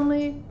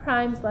only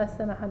primes less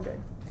than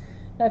 100.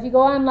 Now if you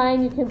go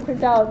online, you can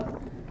print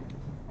out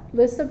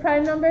lists of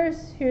prime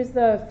numbers. Here's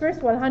the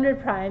first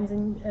 100 primes,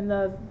 and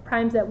the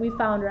primes that we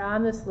found are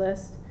on this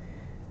list.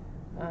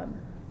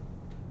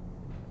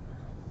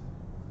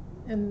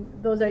 And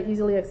those are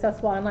easily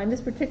accessible online. This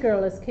particular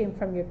list came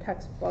from your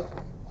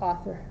textbook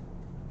author.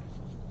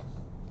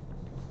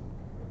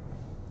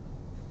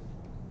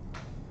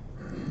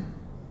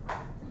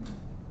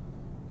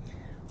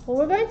 Well,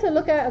 we're going to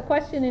look at a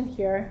question in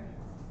here.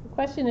 The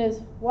question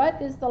is,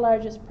 what is the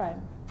largest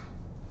prime?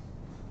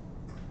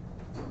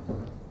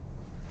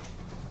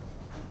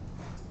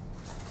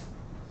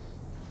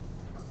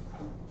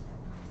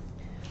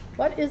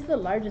 What is the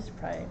largest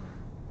prime?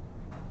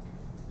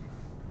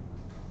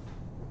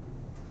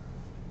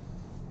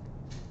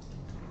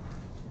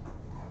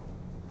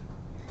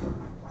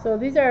 So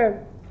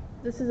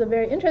this is a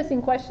very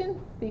interesting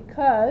question,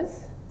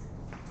 because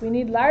we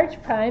need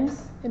large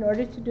primes in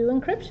order to do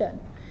encryption.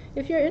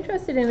 If you're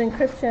interested in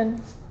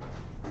encryption,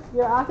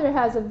 your author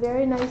has a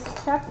very nice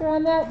chapter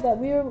on that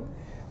we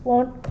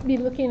won't be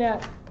looking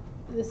at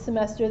this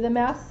semester. The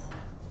math's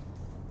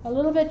a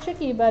little bit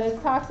tricky, but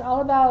it talks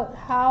all about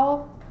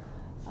how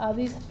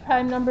these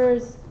prime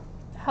numbers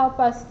help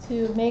us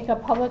to make a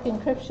public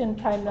encryption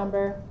prime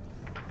number.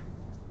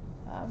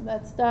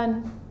 That's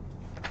done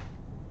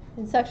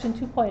in section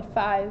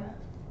 2.5.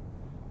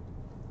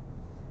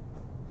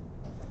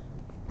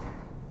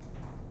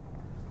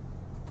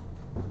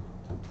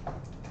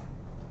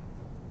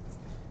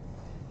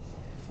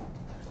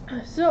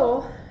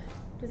 So,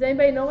 does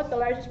anybody know what the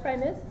largest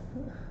prime is?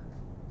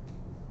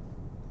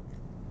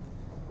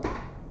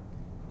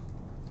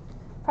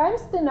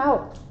 Primes thin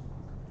out.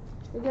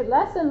 They get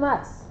less and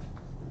less.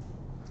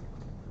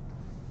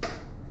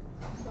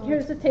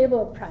 Here's a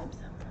table of primes.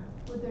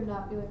 Would there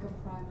not be like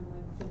a prime in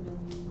like the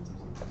millions or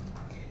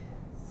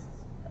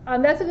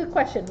something? That's a good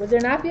question. Would there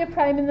not be a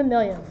prime in the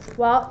millions?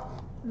 Well,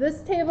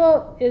 this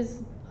table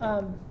is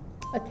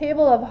a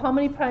table of how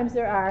many primes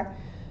there are.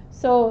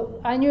 So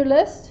on your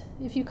list,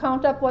 if you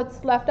count up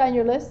what's left on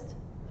your list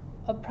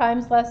of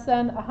primes less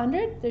than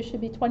 100, there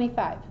should be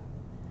 25.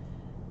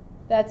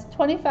 That's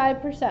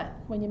 25%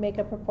 when you make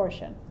a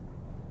proportion.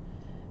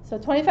 So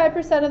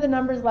 25% of the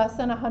numbers less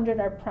than 100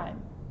 are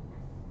prime.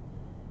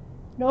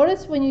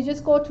 Notice when you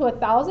just go to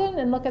 1,000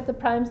 and look at the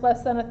primes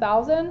less than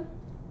 1,000,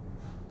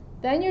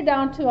 then you're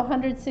down to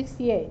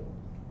 168,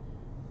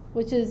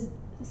 which is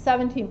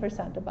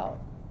 17% about.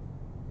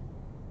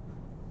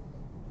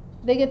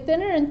 They get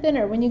thinner and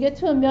thinner. When you get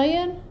to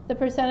 1,000,000, the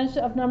percentage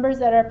of numbers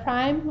that are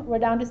prime, we're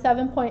down to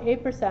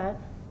 7.8%.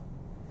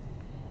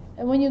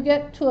 And when you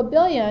get to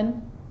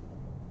 1,000,000,000,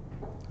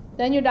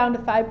 then you're down to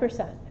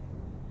 5%.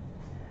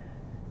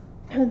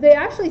 They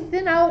actually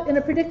thin out in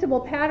a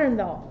predictable pattern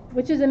though,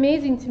 which is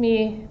amazing to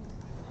me.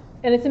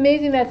 And it's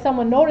amazing that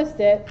someone noticed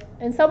it,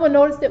 and someone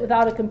noticed it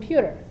without a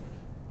computer.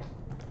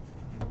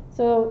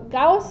 So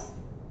Gauss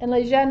and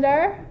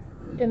Legendre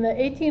in the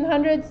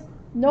 1800s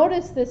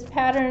noticed this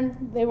pattern.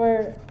 They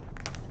were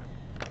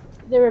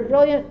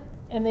brilliant,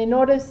 and they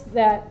noticed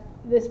that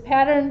this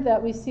pattern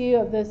that we see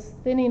of this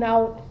thinning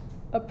out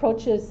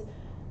approaches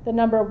the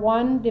number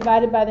 1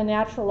 divided by the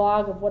natural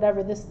log of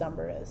whatever this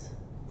number is.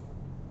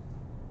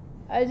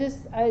 I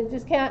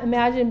just can't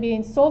imagine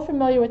being so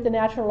familiar with the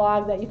natural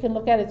log that you can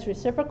look at its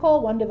reciprocal,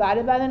 1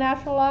 divided by the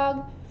natural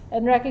log,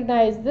 and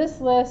recognize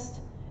this list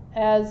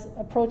as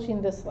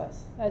approaching this list.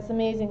 It's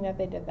amazing that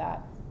they did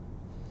that.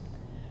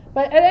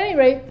 But at any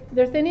rate,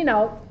 they're thinning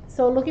out,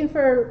 so looking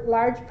for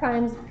large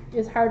primes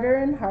is harder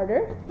and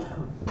harder.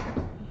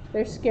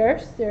 They're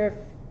scarce. They're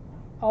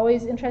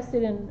always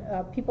interested in,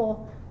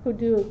 people who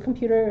do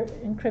computer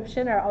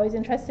encryption are always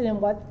interested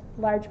in what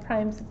large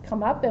primes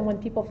come up, and when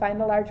people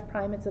find a large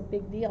prime, it's a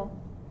big deal.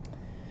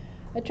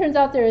 It turns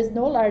out there is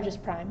no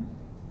largest prime.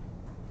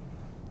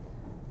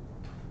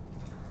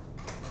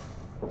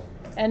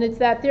 And it's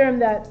that theorem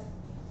that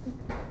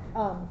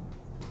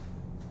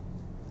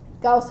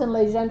Gauss and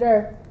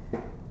Legendre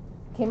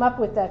came up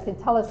with that can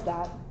tell us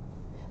that.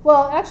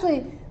 Well,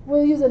 actually,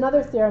 we'll use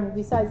another theorem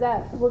besides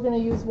that. We're going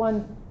to use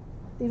one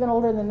even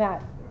older than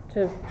that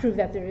to prove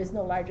that there is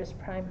no largest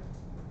prime.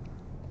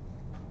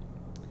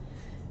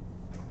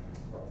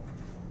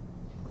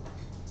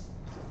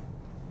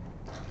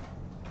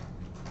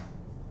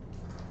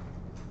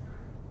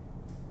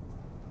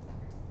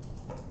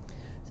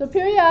 So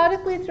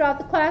periodically throughout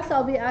the class,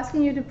 I'll be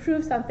asking you to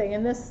prove something.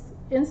 In this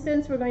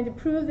instance, we're going to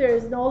prove there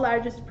is no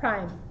largest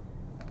prime.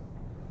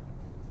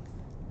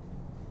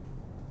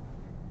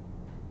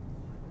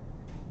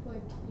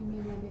 Like, you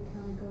mean like it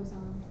kind of goes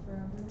on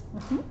forever?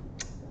 Mm-hmm.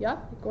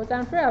 Yep, it goes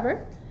on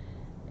forever.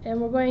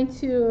 And we're going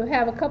to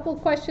have a couple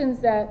questions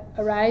that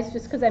arise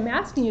just because I'm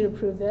asking you to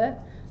prove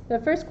that. The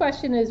first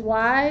question is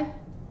why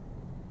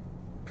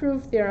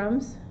prove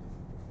theorems?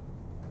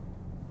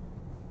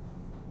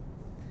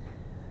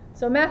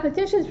 So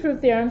mathematicians prove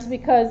theorems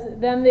because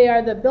then they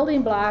are the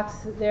building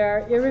blocks. They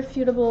are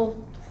irrefutable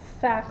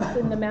facts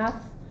in the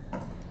math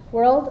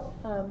world,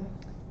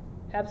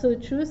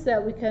 absolute truths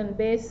that we can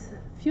base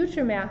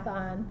future math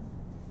on.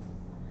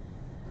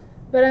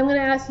 But I'm going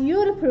to ask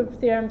you to prove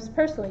theorems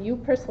personally, you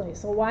personally.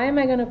 So why am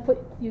I going to put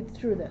you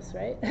through this,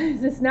 right?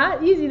 It's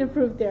not easy to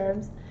prove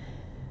theorems.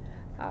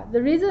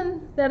 The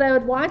reason that I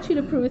would want you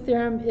to prove a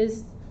theorem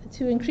is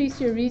to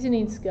increase your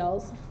reasoning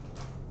skills.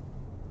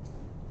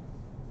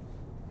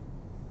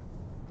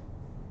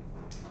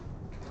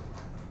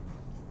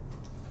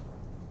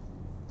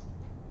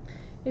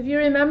 If you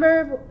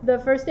remember the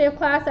first day of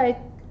class, I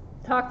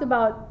talked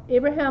about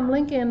Abraham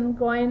Lincoln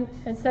going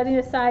and setting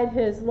aside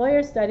his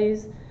lawyer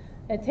studies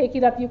and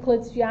taking up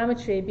Euclid's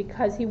geometry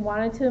because he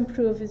wanted to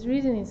improve his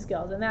reasoning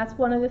skills. And that's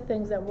one of the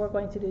things that we're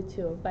going to do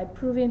too. By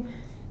proving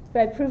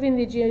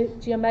the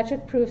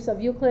geometric proofs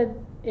of Euclid,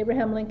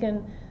 Abraham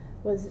Lincoln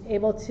was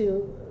able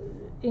to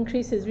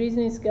increase his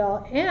reasoning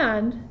skill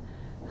and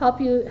help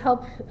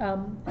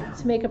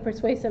to make a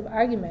persuasive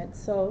argument.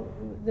 So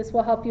this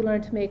will help you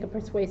learn to make a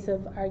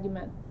persuasive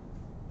argument.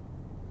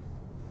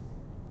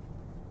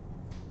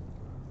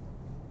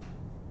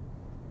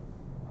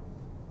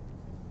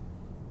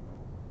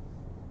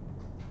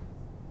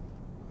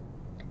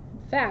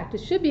 In fact,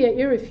 it should be an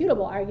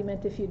irrefutable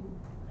argument if you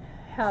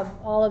have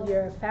all of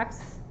your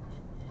facts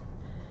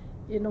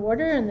in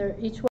order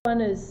and each one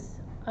is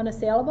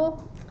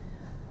unassailable.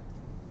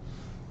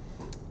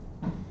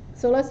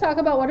 So let's talk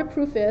about what a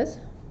proof is.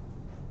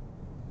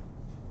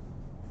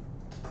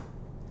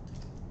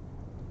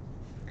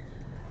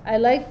 I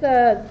like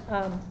the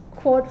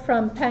quote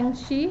from Peng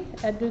Shi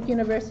at Duke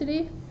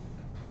University.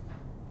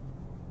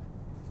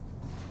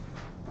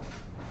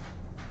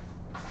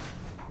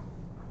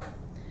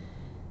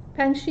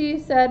 Peng Shi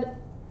said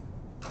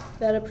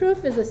that a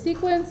proof is a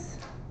sequence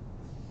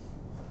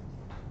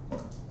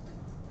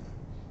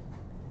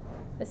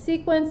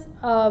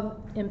of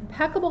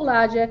impeccable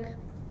logic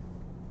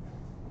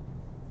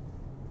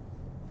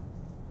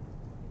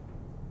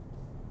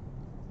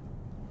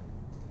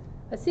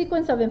a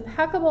sequence of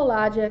impeccable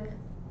logic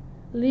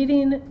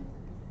leading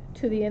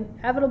to the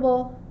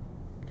inevitable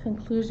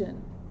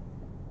conclusion.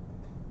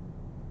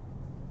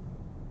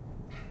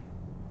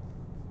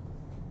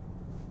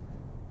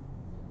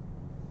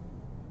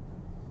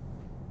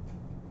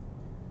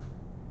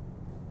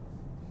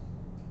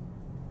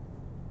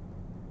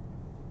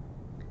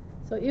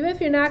 So even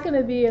if you're not going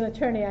to be an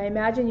attorney, I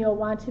imagine you'll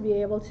want to be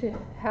able to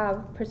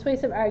have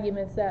persuasive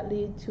arguments that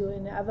lead to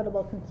an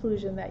inevitable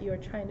conclusion that you're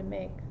trying to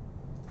make.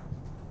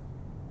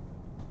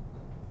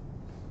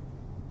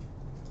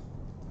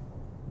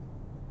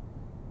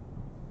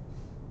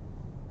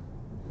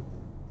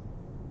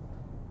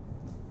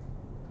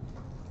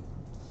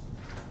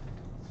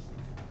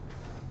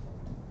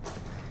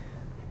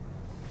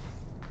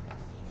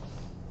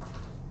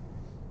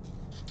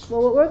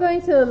 Well, what we're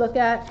going to look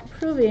at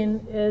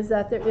proving is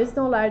that there is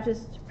no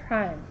largest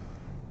prime.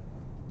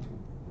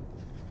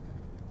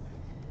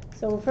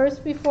 So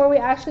first, before we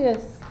actually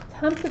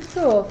attempt the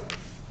proof,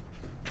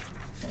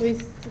 we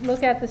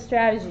look at the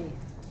strategy.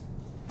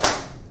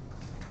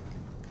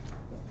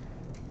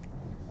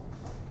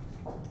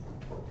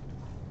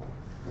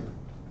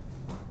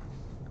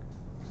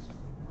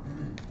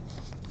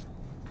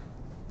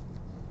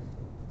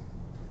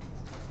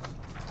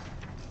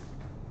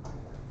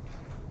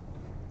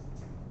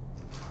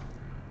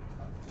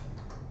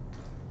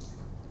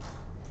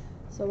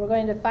 So we're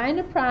going to find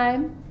a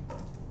prime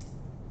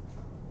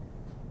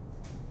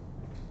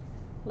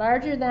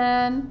larger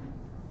than,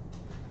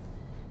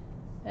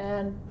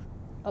 and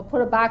I'll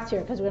put a box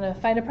here because we're going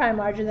to find a prime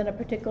larger than a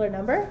particular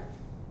number.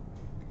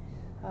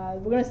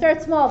 We're going to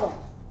start small though.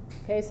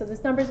 Okay, so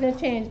this number is going to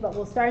change, but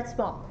we'll start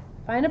small.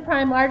 Find a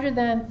prime larger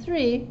than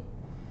 3.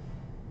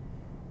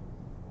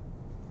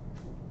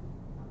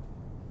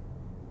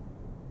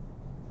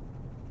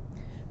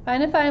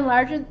 Find a prime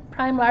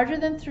larger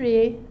than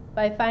 3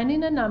 by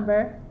finding a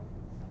number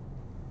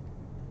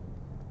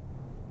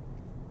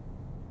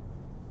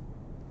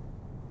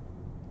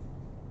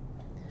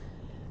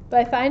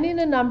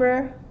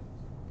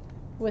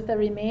with a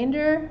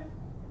remainder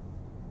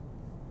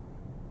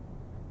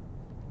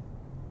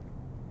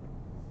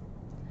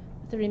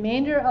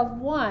of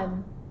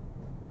 1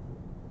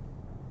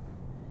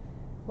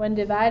 when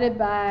divided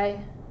by,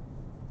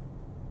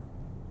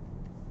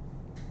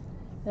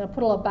 and I'll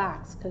put a little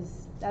box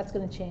because that's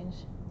going to change.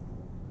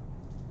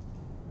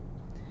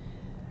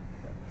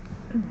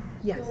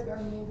 Yes. So like our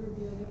remainder would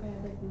be like if I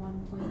had like 1.5,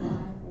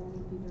 1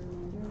 would be the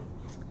remainder.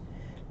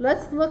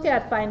 Let's look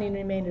at finding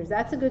remainders.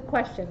 That's a good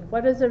question.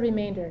 What is a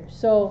remainder?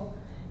 So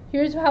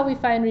here's how we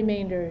find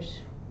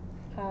remainders.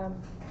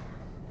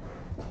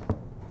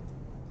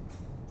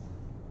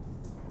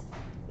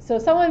 So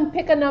someone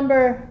pick a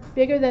number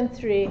bigger than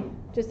 3,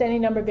 just any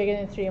number bigger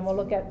than 3, and we'll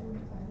look at.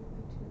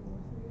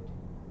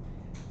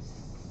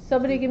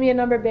 Somebody give me a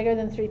number bigger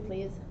than 3,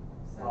 please.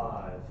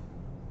 5.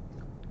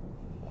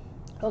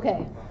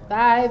 Okay,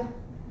 5.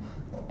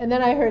 And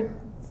then I heard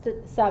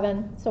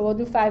 7, so we'll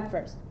do 5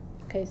 first.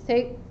 Okay,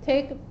 so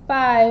take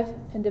 5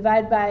 and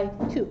divide by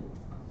 2.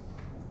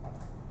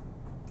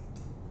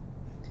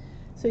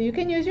 So you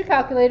can use your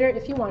calculator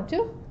if you want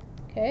to,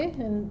 okay,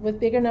 and with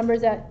bigger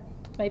numbers that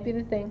might be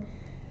the thing.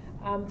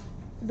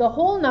 The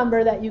whole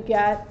number that you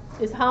get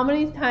is how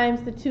many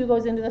times the 2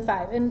 goes into the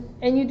 5.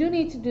 And you do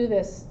need to do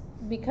this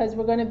because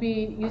we're going to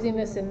be using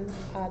this in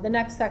the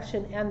next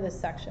section and this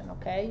section,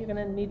 okay? You're going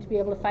to need to be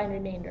able to find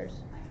remainders.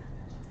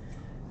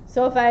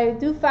 So if I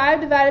do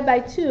 5 divided by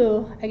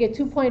 2, I get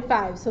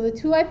 2.5. So the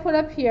 2 I put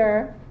up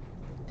here,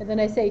 and then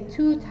I say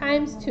 2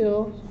 times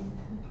 2.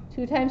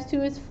 2 times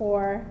 2 is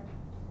 4.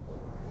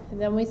 And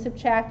then we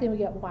subtract and we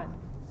get 1.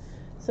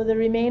 So the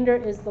remainder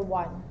is the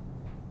 1.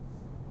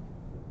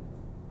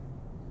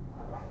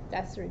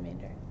 That's the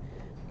remainder.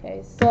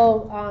 Okay,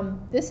 so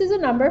this is a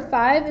number.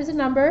 5 is a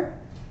number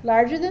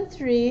larger than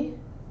 3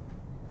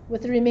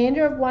 with a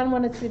remainder of 1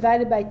 when it's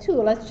divided by 2.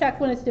 Let's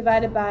check when it's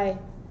divided by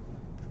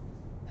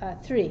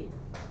 3.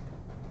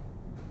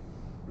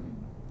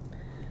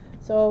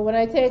 So when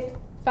I take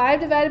 5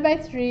 divided by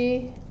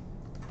 3,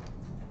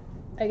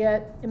 I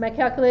get in my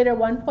calculator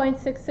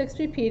 1.66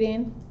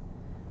 repeating.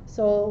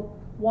 So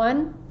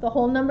 1, the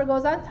whole number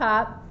goes on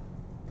top.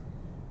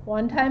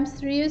 1 times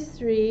 3 is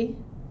 3.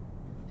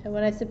 And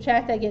when I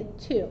subtract, I get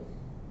 2.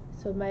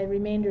 So my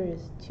remainder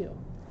is 2.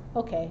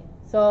 Okay,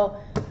 so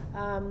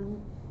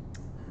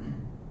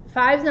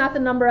 5 is not the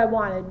number I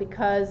wanted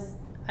because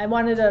I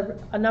wanted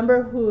a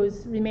number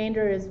whose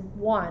remainder is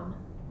 1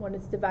 when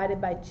it's divided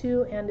by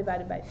 2 and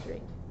divided by 3.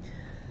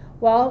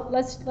 Well,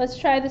 let's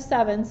try the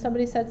 7.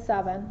 Somebody said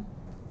 7.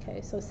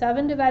 Okay, so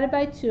 7 divided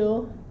by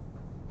 2.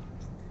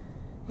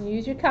 You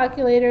use your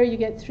calculator, you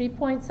get 3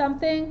 point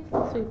something.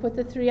 So you put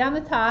the 3 on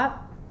the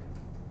top.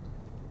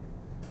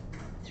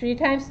 3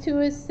 times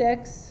 2 is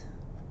 6.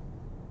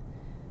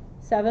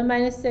 7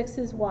 minus 6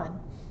 is 1.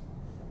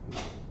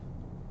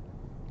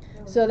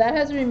 So that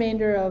has a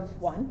remainder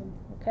of 1.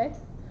 Okay.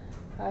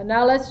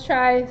 Now let's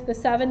try the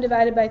 7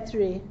 divided by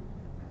 3.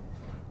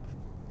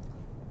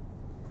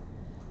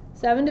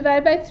 7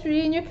 divided by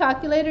 3 in your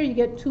calculator, you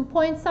get 2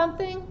 point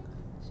something.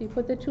 So So you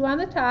put the 2 on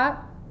the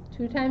top.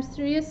 2 times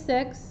 3 is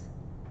 6.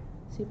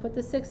 So you put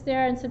the 6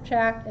 there and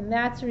subtract, and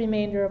that's a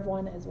remainder of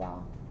 1 as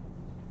well.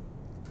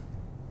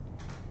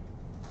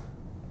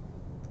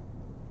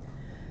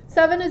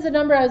 7 is the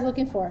number I was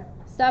looking for.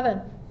 7.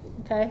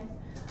 Okay.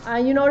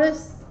 You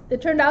notice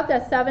it turned out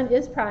that 7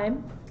 is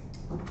prime.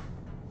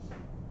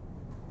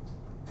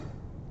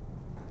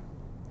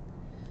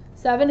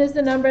 7 is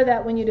the number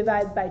that when you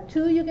divide by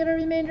 2, you get a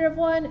remainder of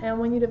 1, and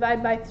when you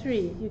divide by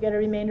 3, you get a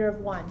remainder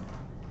of 1.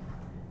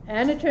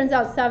 And it turns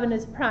out 7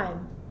 is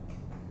prime.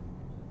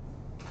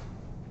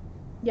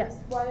 Yes?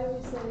 Why do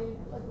we say,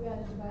 like, we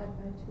had to divide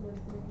by 2 or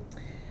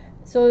 3?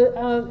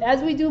 So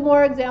as we do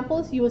more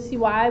examples, you will see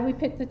why we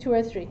picked the 2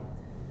 or 3.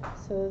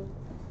 So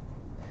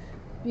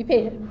be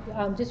patient,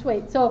 just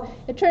wait. So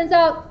it turns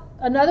out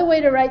another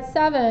way to write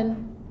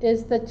 7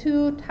 is the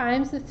 2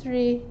 times the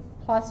 3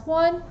 plus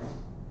 1.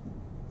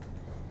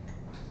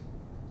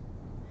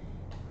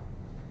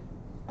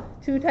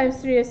 2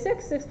 times 3 is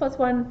 6, 6 plus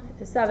 1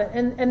 is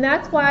 7. And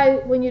that's why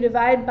when you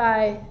divide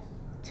by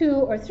 2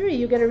 or 3,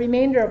 you get a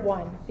remainder of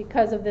 1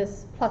 because of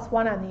this plus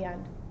 1 on the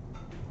end.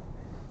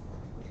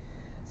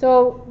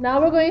 So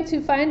now we're going to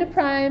find a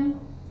prime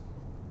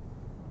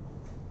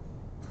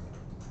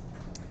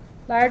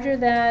larger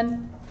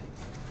than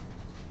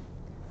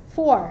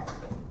 4.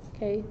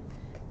 Okay?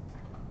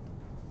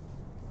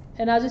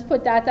 And I'll just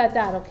put dot, dot,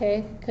 dot,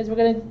 okay? Because we're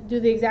going to do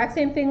the exact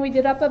same thing we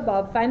did up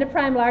above. Find a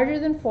prime larger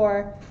than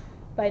 4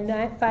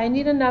 by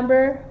finding a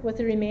number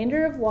with a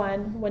remainder of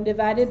 1 when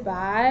divided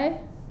by,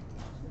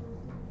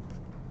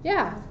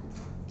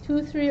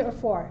 2, 3, or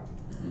 4.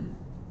 Wait,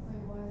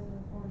 why is it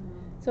a 4 now?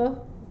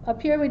 So up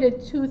here we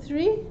did 2,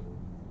 3,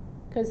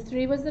 because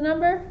 3 was the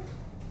number.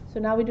 So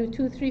now we do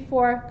 2, 3,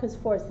 4, because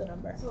 4 is the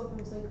number. So if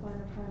we say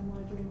find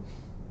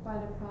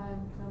a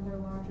prime number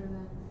larger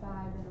than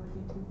 5, then it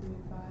would be 2,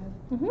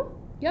 3, and 5.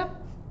 Yep.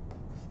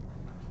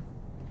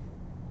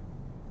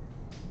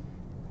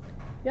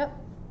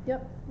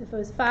 Yep. If it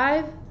was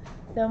 5,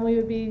 then we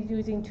would be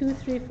using 2,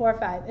 3, 4,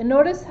 5. And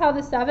notice how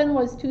the 7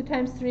 was 2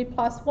 times 3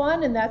 plus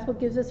 1, and that's what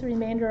gives us a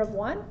remainder of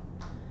 1.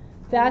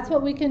 That's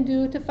what we can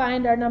do to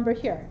find our number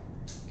here.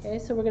 Okay,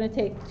 so we're going to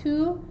take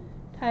 2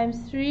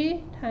 times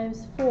 3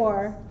 times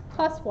 4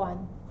 plus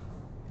 1.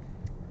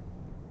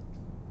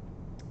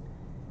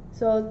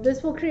 So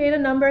this will create a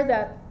number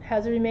that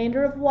has a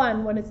remainder of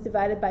 1 when it's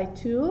divided by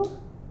 2,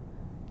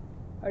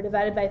 or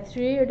divided by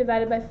 3, or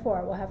divided by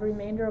 4. We'll have a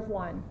remainder of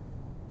 1.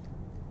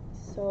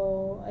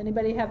 So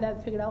anybody have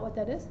that figured out what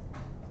that is?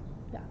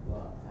 Yeah.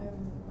 Well, I have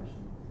another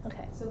question.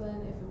 Okay. So then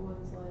if it was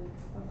like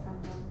a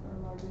prime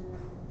number larger than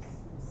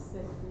 6,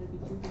 then it'd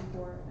be 2, 3,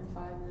 4, and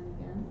 5, and then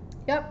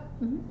again?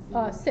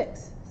 Yep.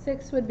 6.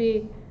 6 would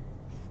be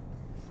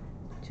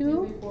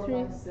 2,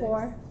 3,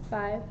 4,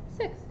 5,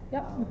 6.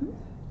 Yep.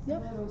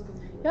 Yep.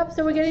 Yep.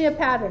 So we're getting a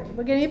pattern.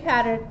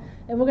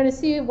 And we're going to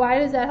see why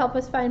does that help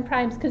us find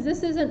primes? Because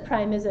this isn't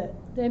prime, is it?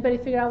 Did anybody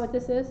figure out what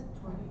this is?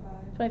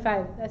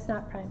 25. 25. That's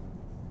not prime.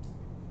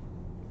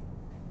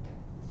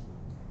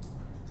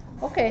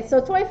 Okay, so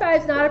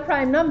 25 is not a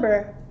prime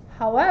number.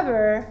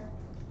 However,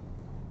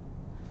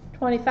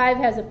 25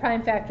 has a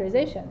prime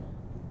factorization.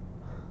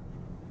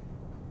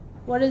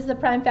 What is the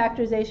prime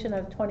factorization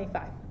of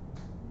 25?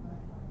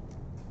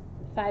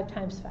 5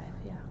 times 5,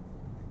 yeah.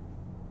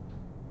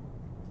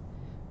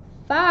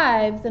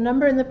 5, the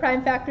number in the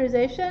prime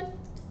factorization,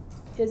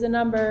 is a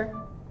number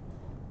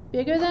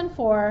bigger than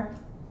 4,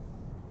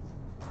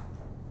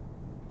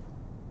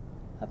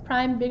 a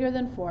prime bigger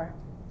than 4.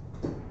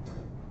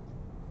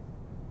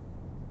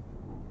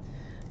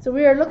 So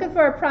we are looking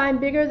for a prime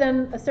bigger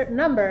than a certain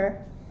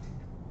number,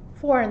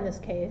 4 in this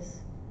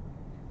case.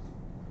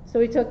 So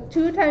we took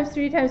 2 times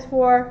 3 times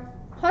 4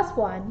 plus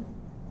 1,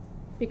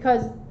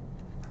 because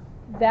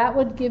that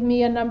would give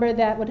me a number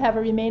that would have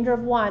a remainder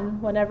of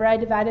 1 whenever I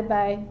divide it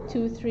by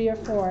 2, 3, or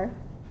 4.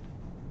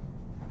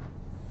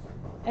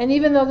 And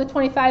even though the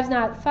 25 is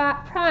not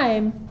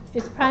prime,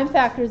 its prime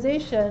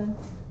factorization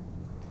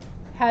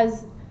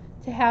has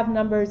to have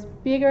numbers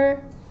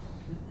bigger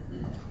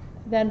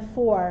than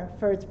 4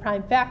 for its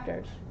prime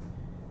factors.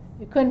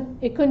 It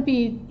couldn't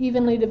be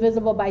evenly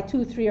divisible by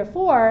 2, 3, or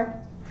 4,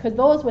 because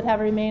those would have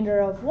a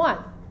remainder of 1.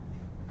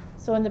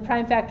 So in the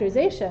prime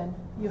factorization,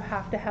 you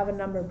have to have a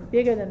number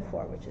bigger than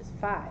 4, which is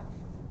 5.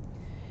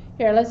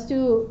 Here,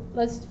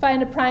 let's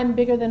find a prime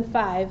bigger than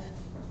 5.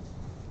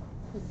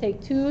 Let's take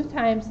 2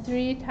 times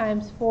 3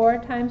 times 4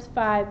 times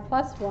 5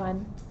 plus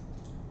 1.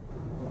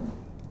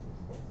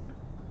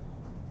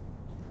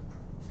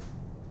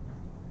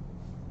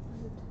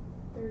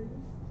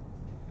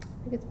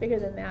 I think it's bigger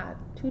than that.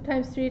 2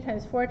 times 3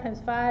 times 4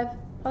 times 5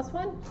 plus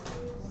 1?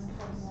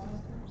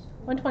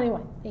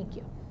 121. Thank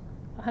you.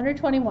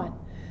 121.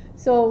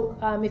 So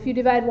if you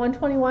divide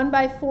 121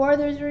 by 4,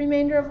 there's a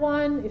remainder of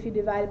 1. If you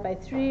divide it by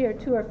 3 or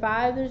 2 or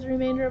 5, there's a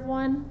remainder of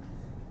 1.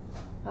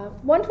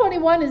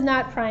 121 is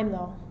not prime,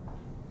 though.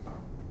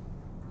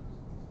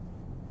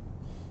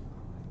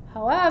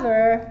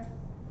 However,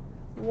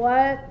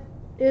 what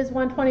is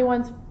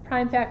 121's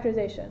prime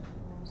factorization?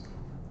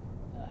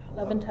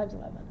 11 times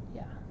 11,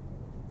 yeah.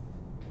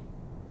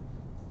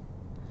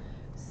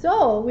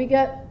 So we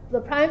get the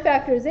prime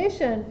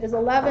factorization is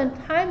 11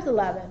 times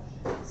 11.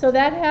 So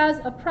that has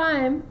a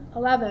prime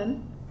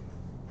 11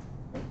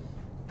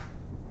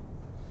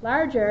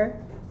 larger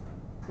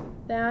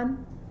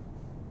than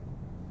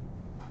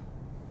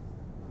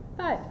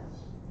 5.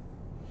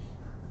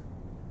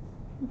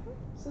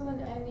 So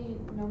then any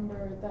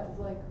number that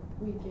like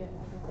we get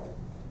as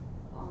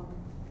a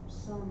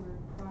sum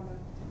or product,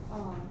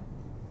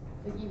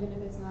 like even if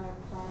it's not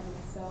a prime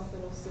itself,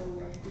 it'll still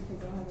work because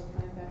it'll have a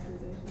prime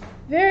factorization.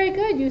 Very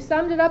good. You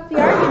summed it up the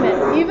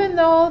argument. Even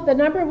though the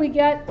number we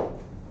get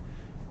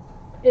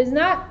is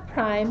not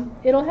prime,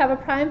 it'll have a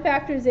prime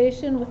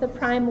factorization with a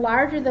prime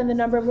larger than the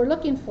number we're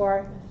looking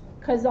for,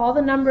 because all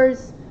the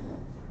numbers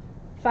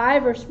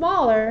 5 or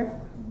smaller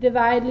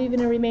divide,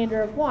 leaving a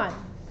remainder of 1.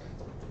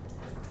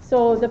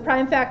 So the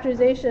prime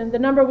factorization, the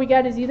number we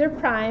get is either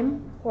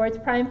prime, or its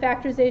prime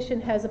factorization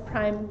has a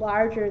prime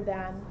larger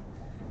than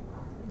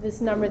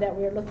this number that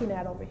we're looking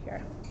at over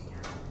here.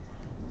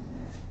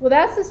 Well,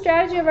 that's the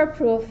strategy of our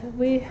proof.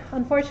 We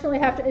unfortunately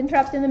have to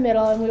interrupt in the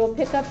middle, and we will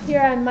pick up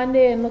here on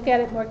Monday and look at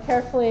it more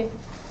carefully.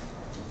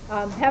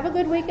 Have a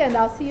good weekend.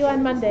 I'll see you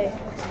on Monday.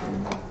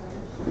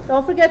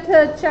 Don't forget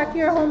to check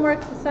your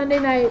homework Sunday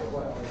night.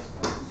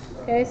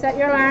 Okay, set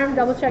your alarm,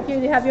 double check you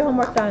have your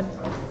homework done.